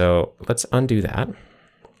right, so let's undo that.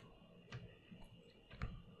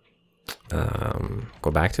 Go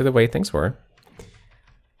back to the way things were.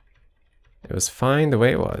 It was fine the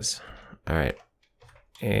way it was. All right,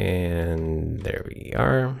 and there we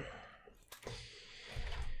are.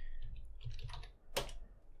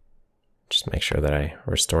 Just make sure that I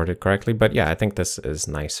restored it correctly. But yeah, I think this is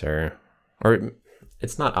nicer. Or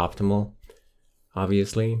it's not optimal,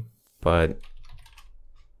 obviously, but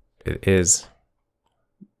it is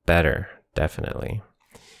better, definitely.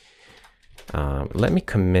 Let me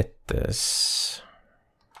commit this.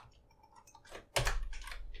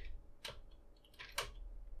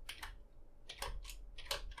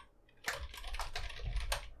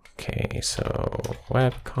 Okay, so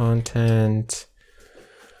web content.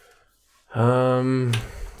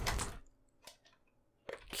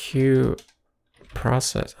 Queue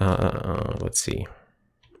process. Let's see.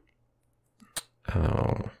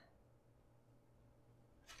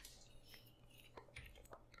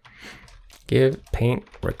 Give paint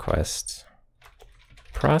requests.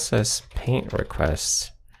 Process paint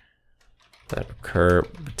requests that occur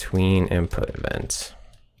between input events.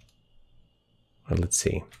 Well, let's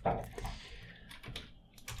see.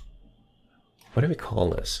 What do we call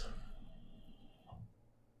this?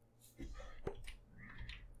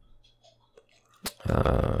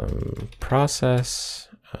 Process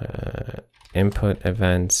input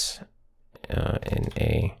events in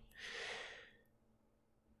a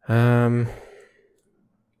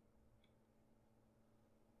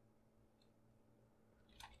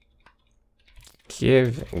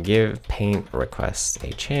give paint requests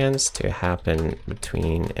a chance to happen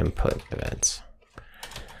between input events.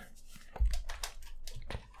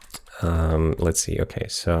 Let's see. Okay,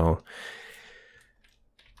 so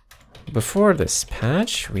before this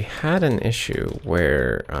patch, we had an issue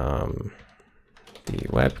where the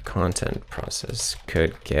web content process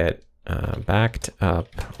could get backed up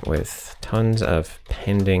with tons of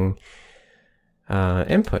pending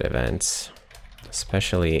input events,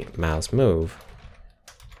 especially mouse move,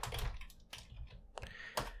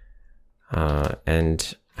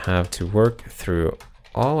 and have to work through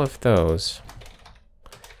all of those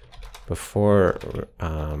before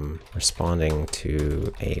responding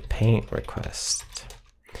to a paint request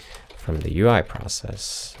from the UI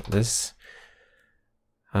process. This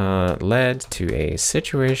led to a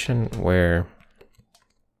situation where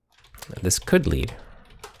this could lead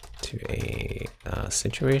to a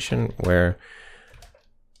situation where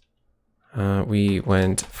we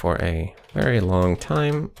went for a very long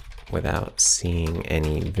time without seeing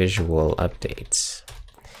any visual updates.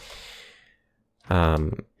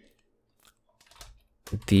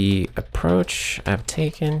 The approach I've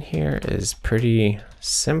taken here is pretty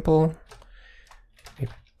simple. We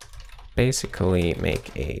basically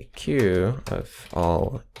make a queue of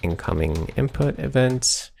all incoming input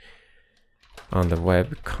events on the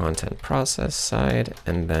web content process side,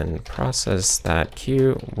 and then process that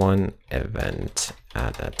queue one event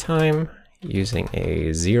at a time using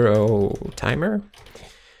a 0 timer.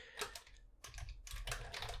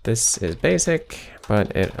 This is basic,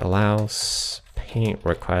 but it allows paint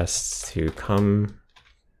requests to come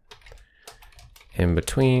in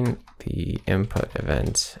between the input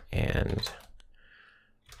event, and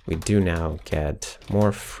we do now get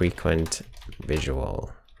more frequent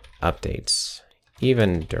visual updates,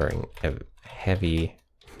 even during a heavy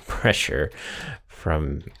pressure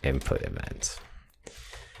from input events.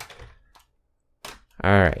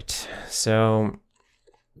 All right, so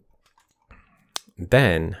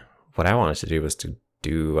then what I wanted to do was to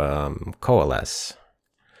do coalesce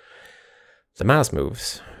the mouse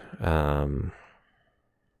moves.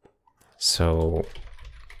 So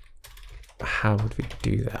how would we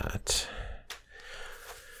do that?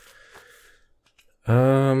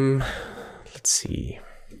 Let's see.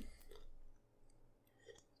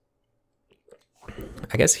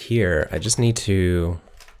 I guess here I just need to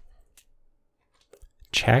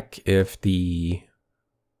check if the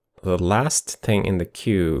last thing in the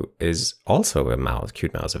queue is also a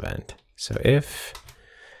queued mouse event. So if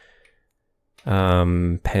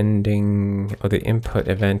pending the input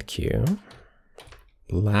event queue,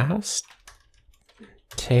 last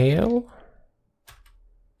tail,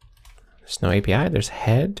 there's no API, there's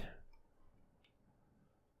head.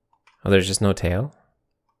 Oh, there's just no tail.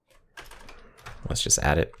 Let's just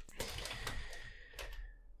add it.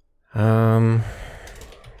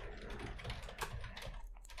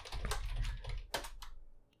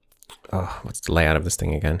 Oh, what's the layout of this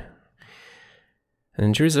thing again? An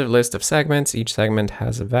intrusive list of segments. Each segment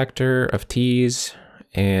has a vector of t's,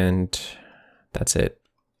 and that's it.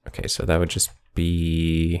 Okay, so that would just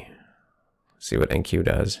be, let's see what enqueue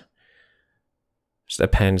does. Just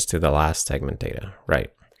appends to the last segment data,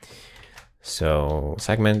 right? So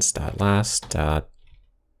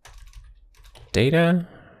segments.last.data.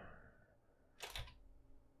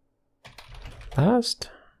 Last.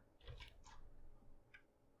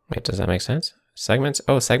 Wait, does that make sense? Segments?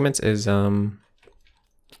 Oh, segments is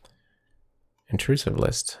intrusive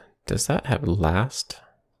list. Does that have last?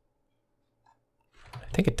 I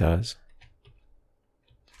think it does.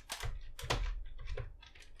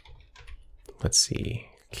 Let's see.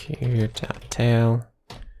 Queue.tail.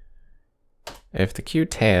 If the queue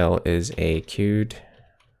tail is a queued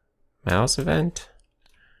mouse event,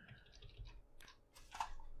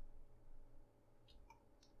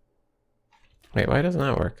 wait, why doesn't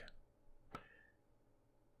that work?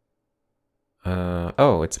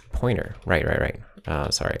 Oh, it's a pointer. Right.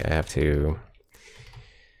 Sorry, I have to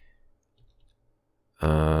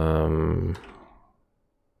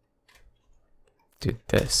do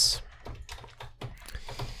this.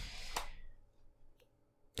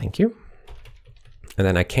 Thank you. And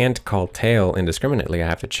then I can't call tail indiscriminately. I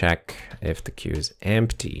have to check if the queue is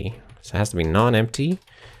empty. So it has to be non-empty.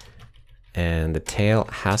 And the tail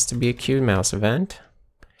has to be a queued mouse event.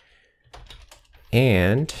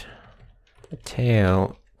 And the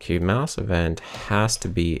tail queued mouse event has to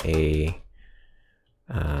be a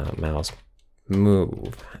mouse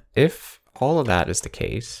move. If all of that is the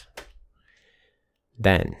case,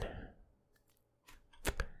 then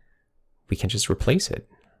we can just replace it,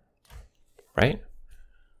 right?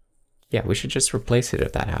 Yeah, we should just replace it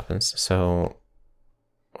if that happens. So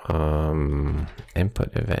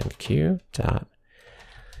input event queue dot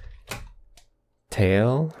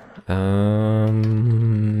tail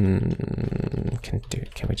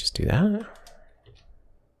Can we just do that?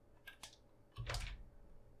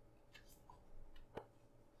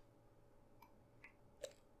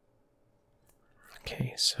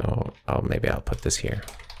 Okay, so maybe I'll put this here.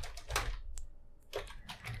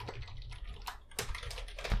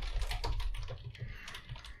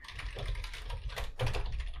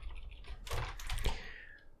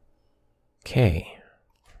 Okay.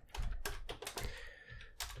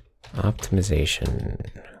 Optimization.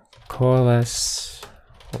 Coalesce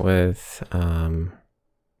with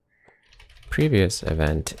previous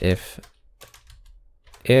event if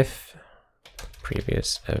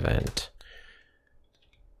previous event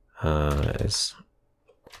is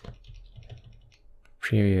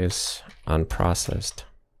previous unprocessed.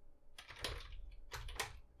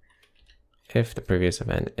 If the previous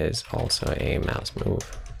event is also a mouse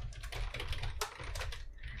move.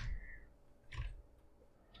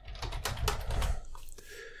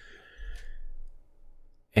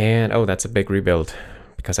 And oh, that's a big rebuild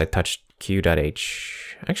because I touched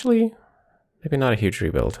q.h. Actually, maybe not a huge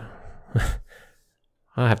rebuild.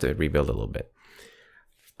 I'll have to rebuild a little bit.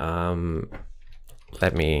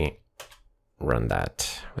 Let me run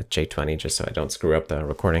that with J20 just so I don't screw up the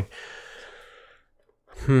recording.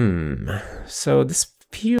 So this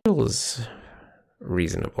feels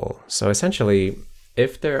reasonable. So essentially,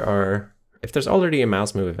 if there's already a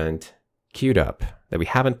mouse move event queued up that we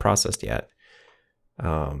haven't processed yet,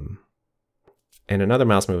 and another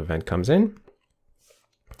mouse move event comes in,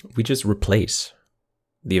 we just replace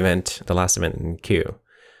the last event in the queue.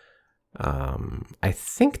 I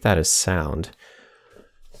think that is sound.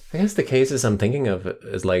 I guess the cases I'm thinking of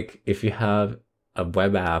is like if you have a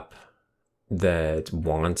web app that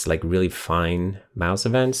wants like really fine mouse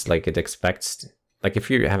events, like it expects, like if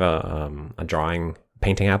you have a drawing,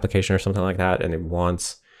 painting application or something like that, and it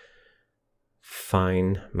wants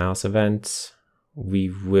fine mouse events, we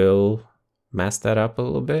will mess that up a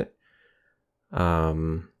little bit.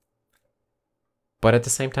 But at the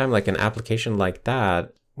same time, like an application like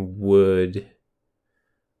that would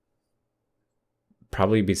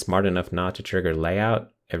probably be smart enough not to trigger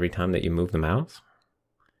layout every time that you move the mouse.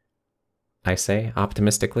 I say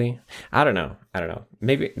optimistically. I don't know.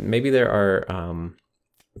 Maybe there are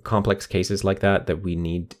complex cases like that we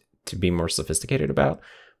need to be more sophisticated about.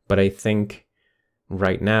 But I think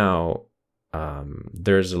right now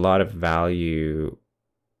there's a lot of value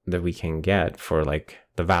that we can get for like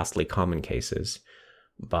the vastly common cases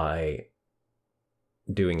by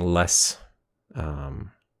doing less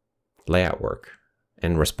layout work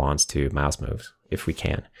in response to mouse moves, if we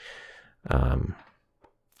can.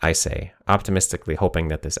 I say optimistically hoping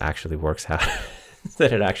that this actually works out,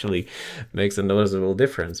 that it actually makes a noticeable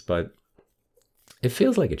difference, but it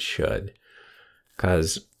feels like it should,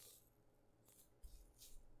 because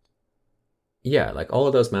yeah, like all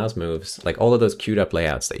of those mouse moves, like all of those queued up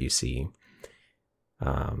layouts that you see,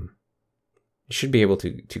 you should be able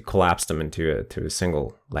to collapse them into a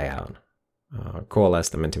single layout, coalesce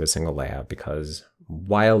them into a single layout, because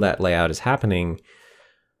while that layout is happening,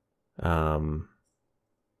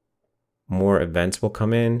 more events will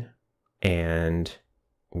come in, and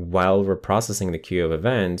while we're processing the queue of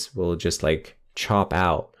events, we'll just like chop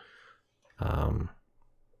out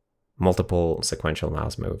multiple sequential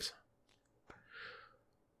mouse moves.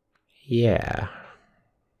 Yeah.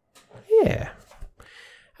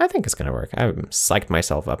 I think it's gonna work. I've psyched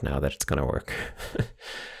myself up now that it's gonna work.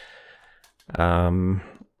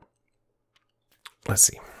 Let's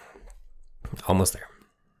see. Almost there.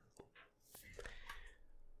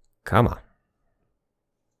 Come on.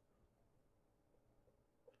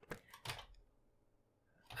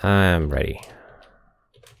 I'm ready.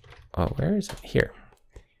 Oh, where is it? Here.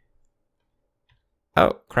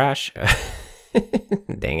 Oh, crash.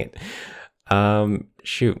 Dang it.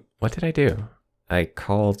 Shoot. What did I do? I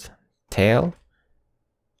called tail.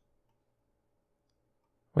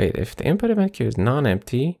 Wait, if the input event queue is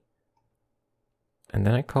non-empty, and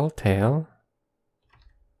then I call tail.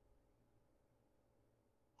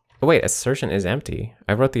 Oh, wait, assertion is empty.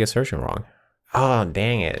 I wrote the assertion wrong. Oh,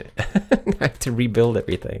 dang it. I have to rebuild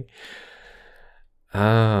everything.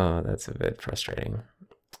 Oh, that's a bit frustrating.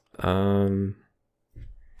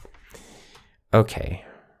 Okay.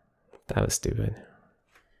 That was stupid.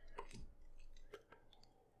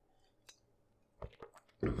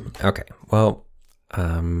 Okay, well,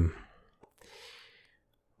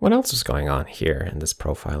 what else is going on here in this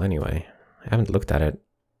profile anyway? I haven't looked at it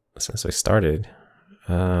since I started.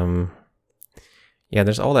 Yeah,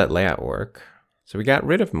 there's all that layout work. So we got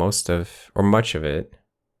rid of most of, or much of it,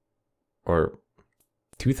 or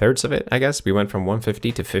 2/3 of it, I guess. We went from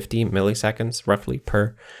 150 to 50 milliseconds roughly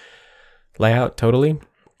per layout totally.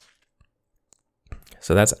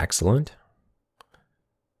 So that's excellent.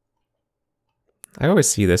 I always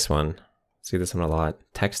see this one a lot.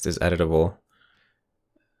 Text is editable.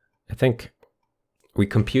 I think we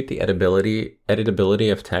compute the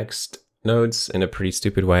editability of text nodes in a pretty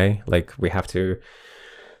stupid way. Like we have to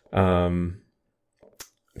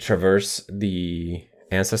traverse the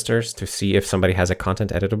ancestors to see if somebody has a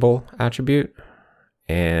content editable attribute.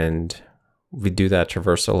 And we do that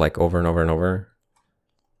traversal like over and over and over.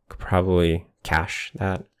 Could probably cache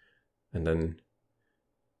that. And then,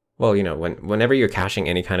 well, you know, whenever you're caching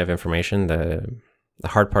any kind of information, the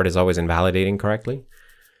hard part is always invalidating correctly.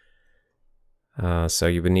 So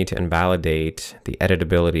you would need to invalidate the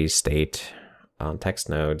editability state on text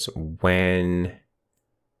nodes when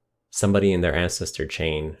somebody in their ancestor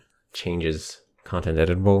chain changes content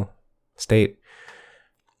editable state.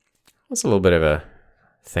 That's a little bit of a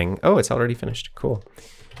thing. Oh, it's already finished. Cool.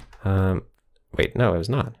 Wait, no, it was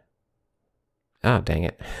not. Oh, dang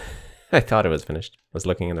it. I thought it was finished. I was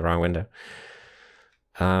looking in the wrong window.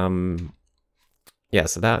 Yeah,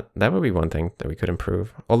 so that would be one thing that we could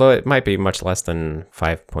improve. Although it might be much less than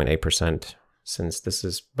 5.8% since this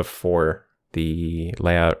is before the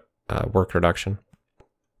layout work reduction.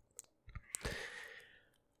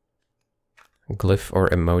 Glyph or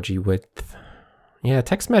emoji width. Yeah,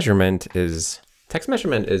 text measurement is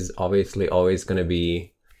obviously always going to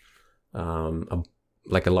be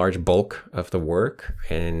like a large bulk of the work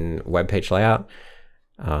in web page layout.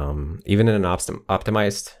 Even in an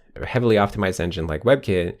optimized, heavily optimized engine like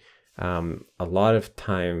WebKit, a lot of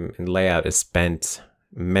time in layout is spent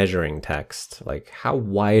measuring text. Like, how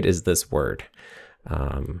wide is this word?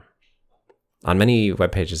 On many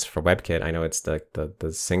web pages for WebKit, I know it's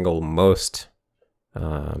the single most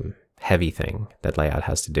heavy thing that layout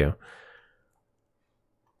has to do.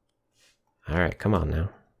 All right, come on now.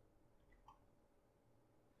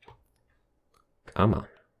 Come on.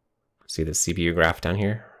 See the CPU graph down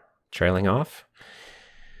here trailing off?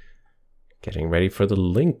 Getting ready for the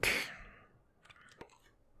link.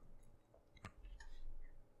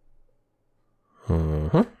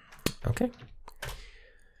 Okay.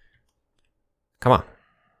 Come on.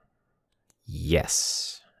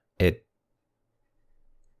 Yes. It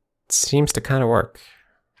seems to kind of work.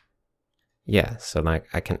 Yeah, so like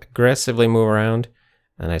I can aggressively move around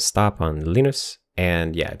and I stop on Linus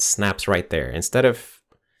and yeah, it snaps right there. Instead of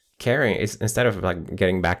like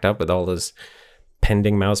getting backed up with all those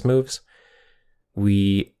pending mouse moves,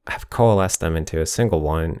 we have coalesced them into a single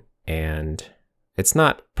one, and it's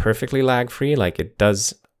not perfectly lag free. Like it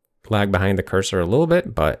does lag behind the cursor a little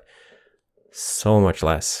bit, but so much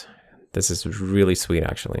less. This is really sweet,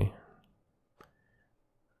 actually.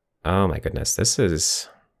 Oh my goodness, this is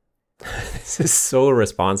so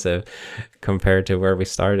responsive compared to where we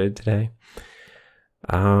started today.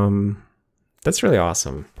 That's really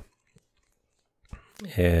awesome.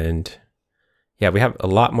 And yeah, we have a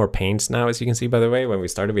lot more paints now, as you can see, by the way. When we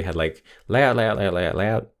started, we had like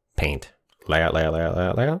layout, paint,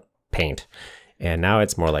 layout, paint. And now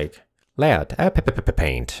it's more like layout,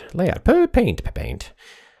 paint, layout, paint.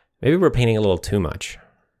 Maybe we're painting a little too much.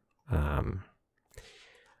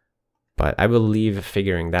 But I will leave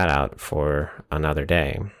figuring that out for another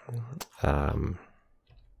day.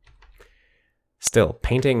 Still,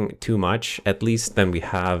 painting too much, at least then we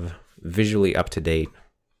have a visually up-to-date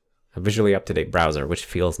browser, which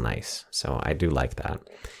feels nice. So I do like that.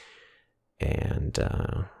 And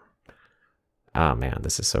oh man,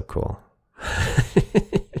 this is so cool.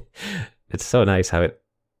 It's so nice how it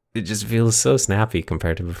just feels so snappy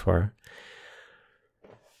compared to before.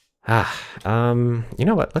 You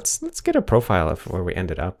know what? Let's get a profile of where we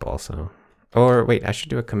ended up also. Or wait, I should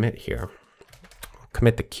do a commit here.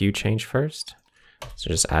 Commit the queue change first. So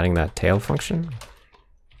just adding that tail function.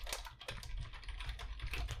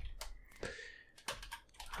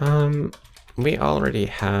 We already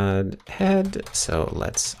had head, so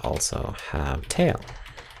let's also have tail.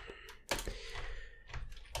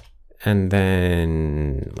 And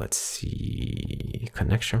then let's see,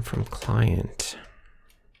 connection from client.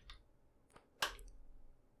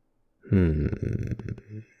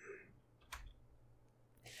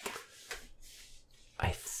 I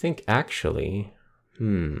think actually,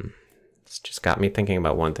 it's just got me thinking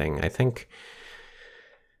about one thing. I think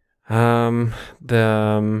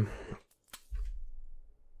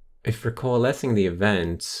if we're coalescing the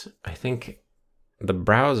events, I think the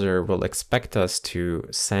browser will expect us to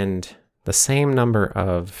send the same number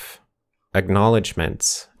of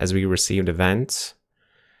acknowledgements as we received events.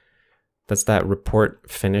 That's that report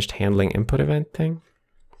finished handling input event thing.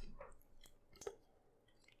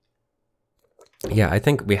 Yeah, I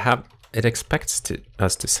think we have it expects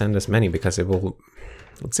us to send as many because it will.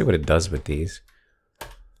 Let's see what it does with these.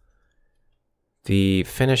 The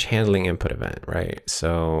finish handling input event, right?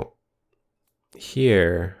 So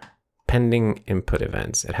here, pending input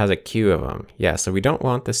events, it has a queue of them. Yeah, so we don't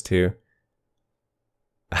want this to.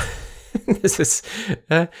 This is,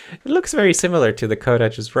 it looks very similar to the code I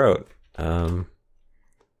just wrote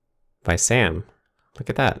by Sam. Look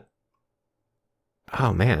at that.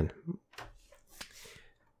 Oh man.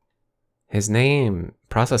 His name,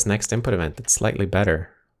 process next input event, it's slightly better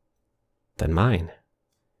than mine.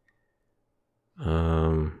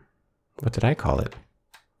 What did I call it?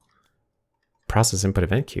 Process input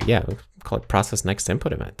event queue. Yeah, we'll call it process next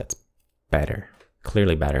input event. That's better,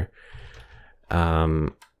 clearly better.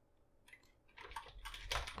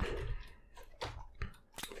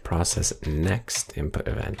 Process next input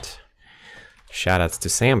event. Shoutouts to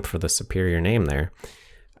Sam for the superior name there.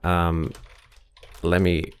 Let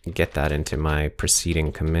me get that into my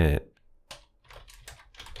preceding commit.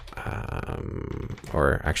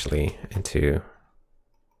 Or actually into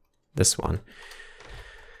this one.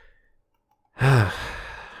 All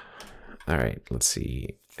right, let's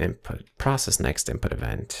see. Input, process next input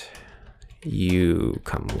event. You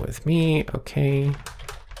come with me, okay.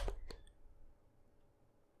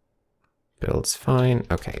 Build's fine.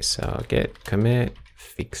 Okay, so git commit,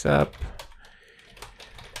 fix up.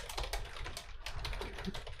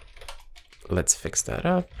 Let's fix that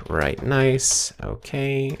up. Right, nice.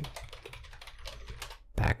 Okay.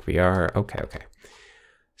 Back we are. Okay.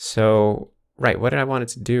 So, right, what I wanted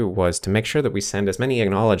to do was to make sure that we send as many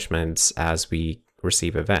acknowledgements as we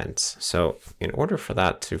receive events. So, in order for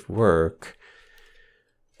that to work,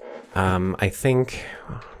 I think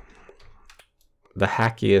the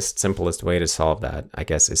hackiest, simplest way to solve that, I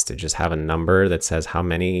guess, is to just have a number that says how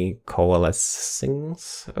many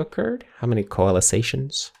coalescings occurred, how many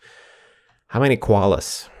coalescations, how many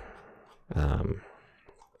koalas,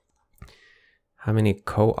 how many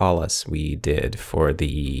koalas we did for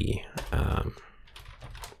the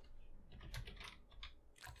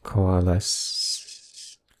koalas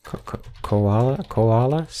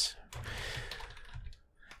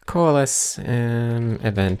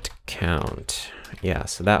event count. Yeah,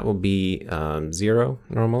 so that will be 0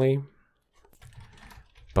 normally,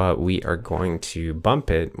 but we are going to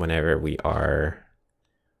bump it whenever we are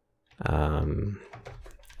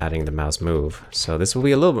adding the mouse move. So this will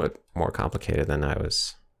be a little bit more complicated than I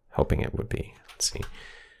was hoping it would be. Let's see.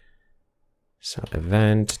 So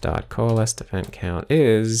event.coalesced event count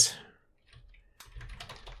is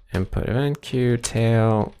input event queue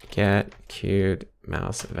tail get queued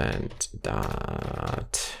mouse event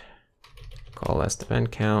dot coalesced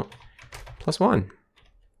event count plus 1.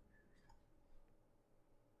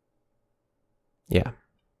 Yeah.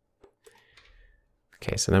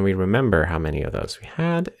 Okay, so then we remember how many of those we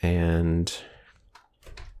had, and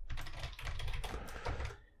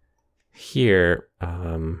here,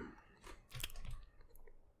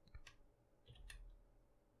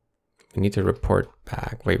 we need to report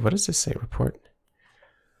back. Wait, what does this say? Report?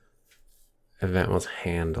 Event was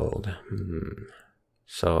handled.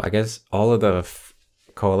 So I guess all of the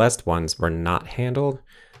coalesced ones were not handled,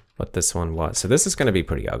 but this one was. So this is going to be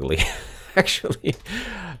pretty ugly, actually.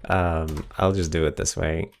 I'll just do it this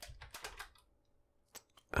way.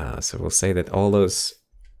 So we'll say that all those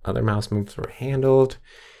other mouse moves were handled.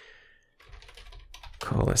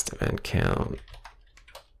 Coalesced event count.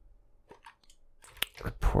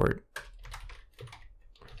 Report.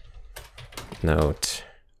 Note.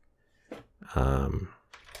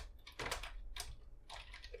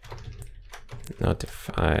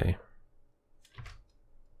 Notify.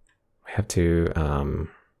 We have to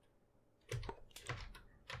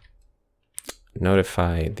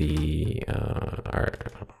notify the our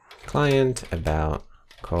client about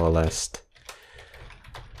coalesced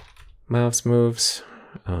mouse moves.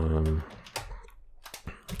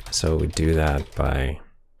 So we do that by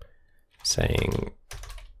saying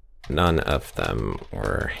none of them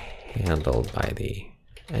were handled by the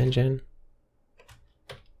engine,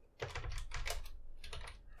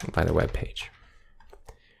 by the web page.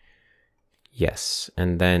 Yes,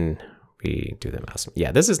 and then we do the mouse.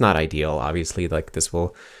 Yeah, this is not ideal. Obviously, like this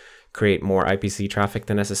will create more IPC traffic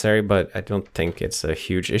than necessary, but I don't think it's a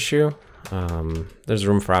huge issue. There's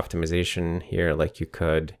room for optimization here. Like you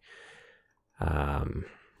could,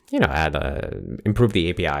 you know, improve the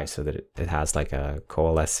API so that it has like a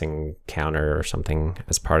coalescing counter or something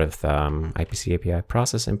as part of the IPC API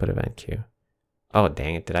process input event queue. Oh,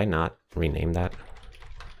 dang it. Did I not rename that?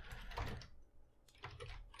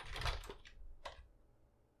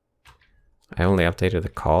 I only updated the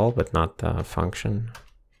call, but not the function.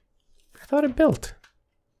 thought it built.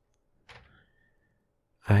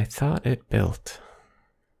 I thought it built.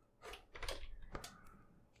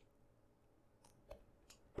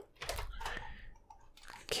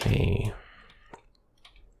 Okay.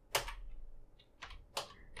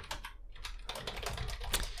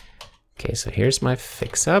 Okay, so here's my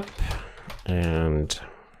fix up, and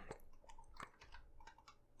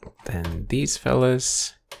then these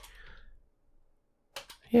fellas.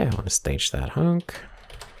 Yeah, I want to stage that hunk.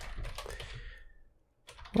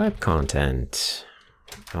 Web content.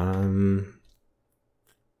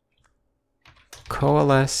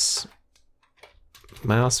 Coalesce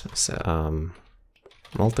mouse,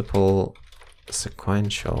 multiple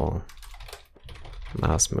sequential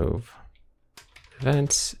mouse move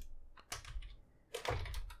events.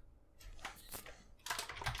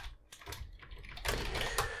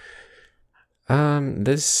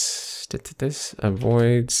 This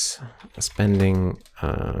avoids spending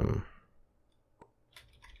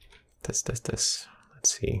this.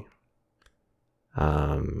 Let's see.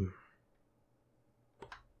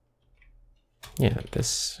 Yeah,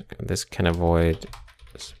 this can avoid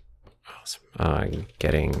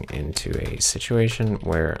getting into a situation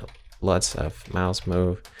where lots of mouse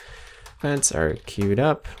move events are queued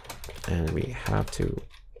up, and we have to,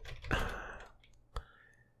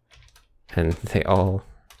 and they all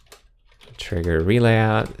trigger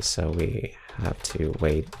relayout, so we have to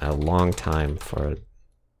wait a long time for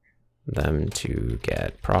them to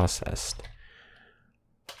get processed.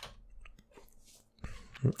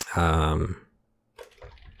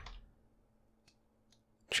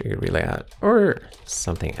 Trigger relayout or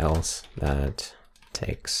something else that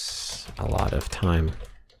takes a lot of time.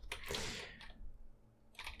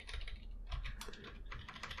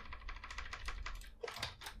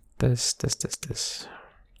 This.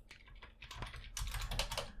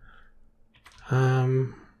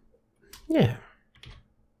 Yeah.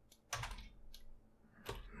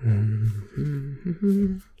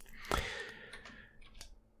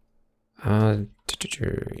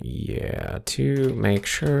 Yeah, to make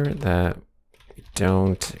sure that we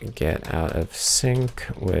don't get out of sync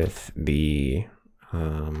with the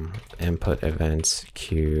input events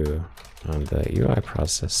queue on the UI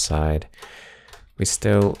process side, we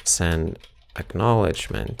still send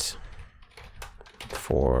acknowledgement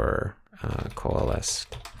for coalesce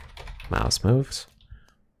mouse moves.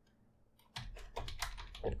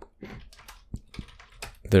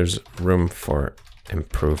 There's room for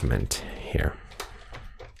improvement here.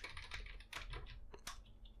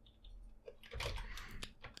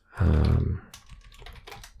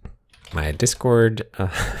 My Discord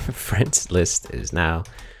friends list is now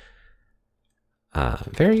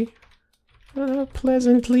very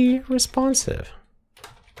pleasantly responsive.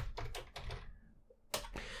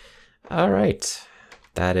 All right,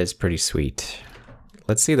 that is pretty sweet.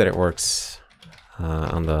 Let's see that it works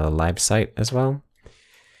on the live site as well.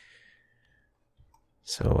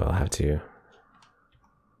 So I'll have to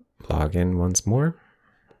log in once more.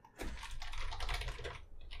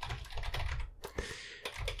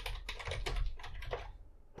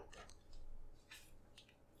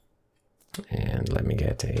 And let me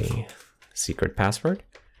get a secret password.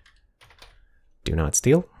 Do not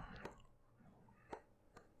steal.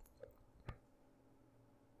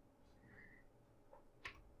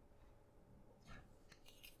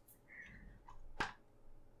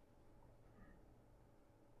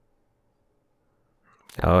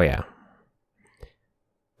 Oh yeah,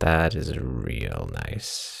 that is real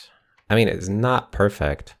nice. I mean, it's not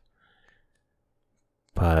perfect,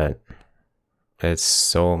 but it's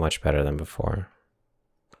so much better than before.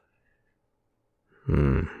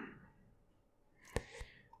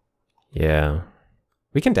 Yeah,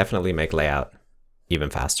 we can definitely make layout even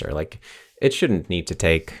faster. Like, it shouldn't need to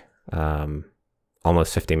take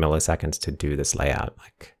almost 50 milliseconds to do this layout.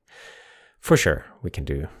 Like, for sure, we can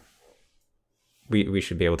do. We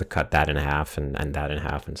should be able to cut that in half and that in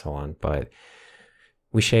half and so on. But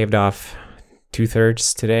we shaved off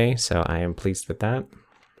 2/3 today, so I am pleased with that.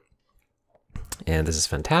 And this is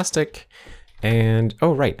fantastic. And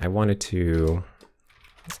oh right, I wanted to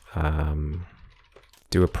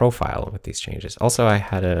do a profile with these changes. Also, I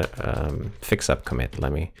had a fix-up commit.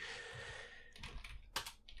 Let me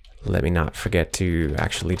not forget to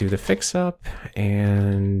actually do the fix-up,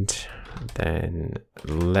 and then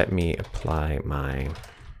let me apply my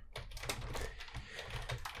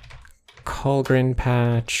Colgrin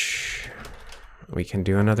patch. We can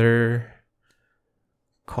do another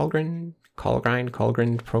Colgrin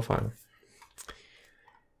profile.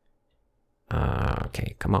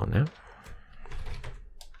 Okay, come on now.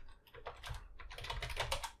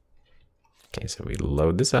 Okay, so we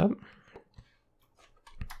load this up.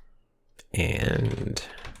 And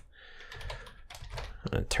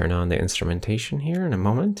I'm going to turn on the instrumentation here in a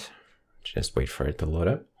moment. Just wait for it to load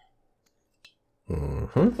up.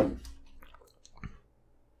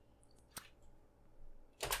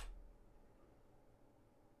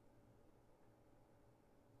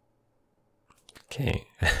 Okay.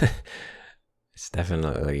 It's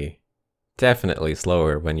definitely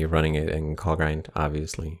slower when you're running it in call grind,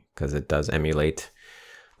 obviously, because it does emulate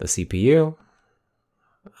the CPU.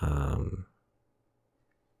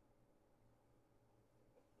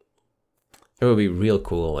 It would be real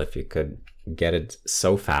cool if you could get it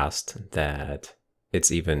so fast that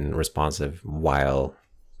it's even responsive while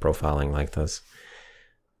profiling like this.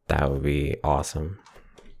 That would be awesome.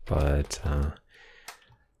 But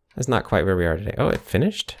that's not quite where we are today. Oh, it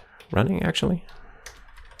finished running actually.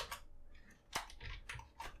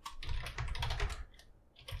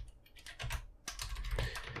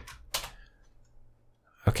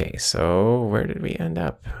 Okay, so where did we end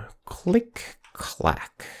up? Click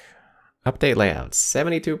clack. Update layout,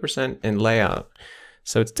 72% in layout.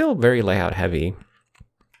 So it's still very layout heavy,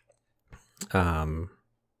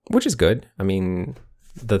 which is good. I mean,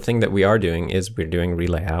 the thing that we are doing is we're doing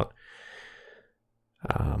relayout.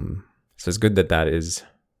 So it's good that that is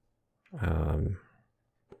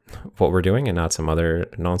what we're doing and not some other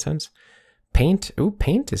nonsense. Paint, ooh,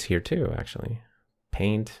 Paint is here too, actually.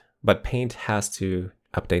 Paint, but Paint has to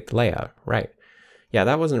update the layout, right? Yeah,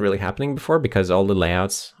 that wasn't really happening before because all the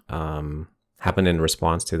layouts happen in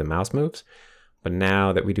response to the mouse moves. But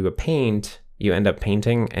now that we do a paint, you end up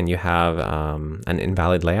painting and you have an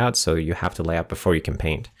invalid layout, so you have to lay out before you can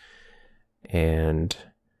paint. And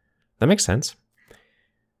that makes sense.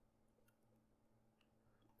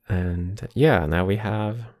 And yeah, now we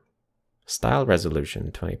have style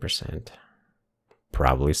resolution 20%.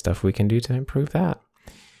 Probably stuff we can do to improve that.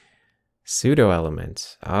 Pseudo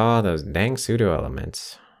elements. Oh, those dang pseudo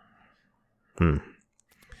elements.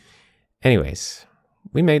 Anyways,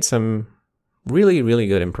 we made some really, really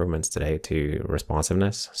good improvements today to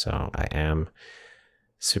responsiveness. So I am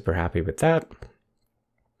super happy with that.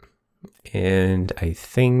 And I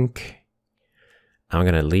think I'm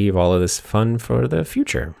going to leave all of this fun for the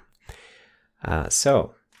future.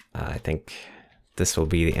 So I think this will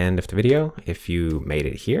be the end of the video. If you made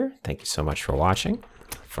it here, thank you so much for watching,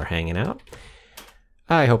 for hanging out.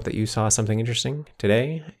 I hope that you saw something interesting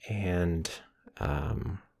today, and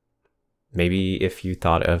maybe if you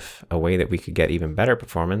thought of a way that we could get even better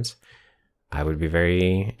performance, I would be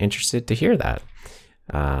very interested to hear that.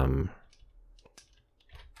 And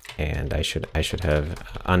I should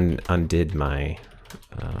have undid my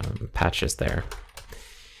patches there.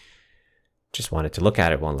 Just wanted to look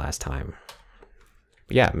at it one last time.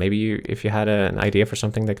 But yeah, maybe if you had an idea for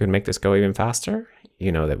something that could make this go even faster,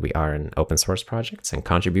 you know that we are an open source project and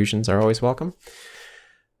contributions are always welcome.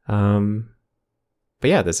 But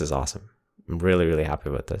yeah, this is awesome. I'm really, really happy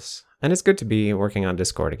with this. And it's good to be working on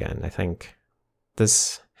Discord again. I think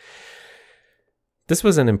this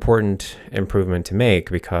was an important improvement to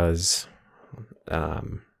make because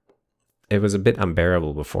it was a bit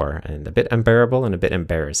unbearable before, and a bit unbearable and a bit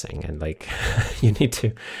embarrassing. And like, you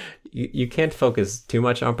can't focus too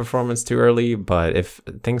much on performance too early, but if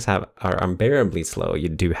things are unbearably slow, you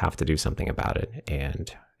do have to do something about it. And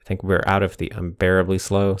I think we're out of the unbearably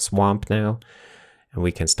slow swamp now, and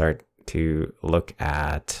we can start to look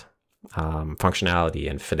at functionality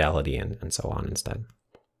and fidelity and so on instead.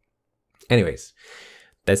 Anyways,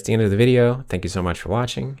 that's the end of the video. Thank you so much for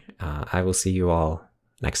watching. I will see you all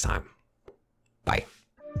next time. Bye.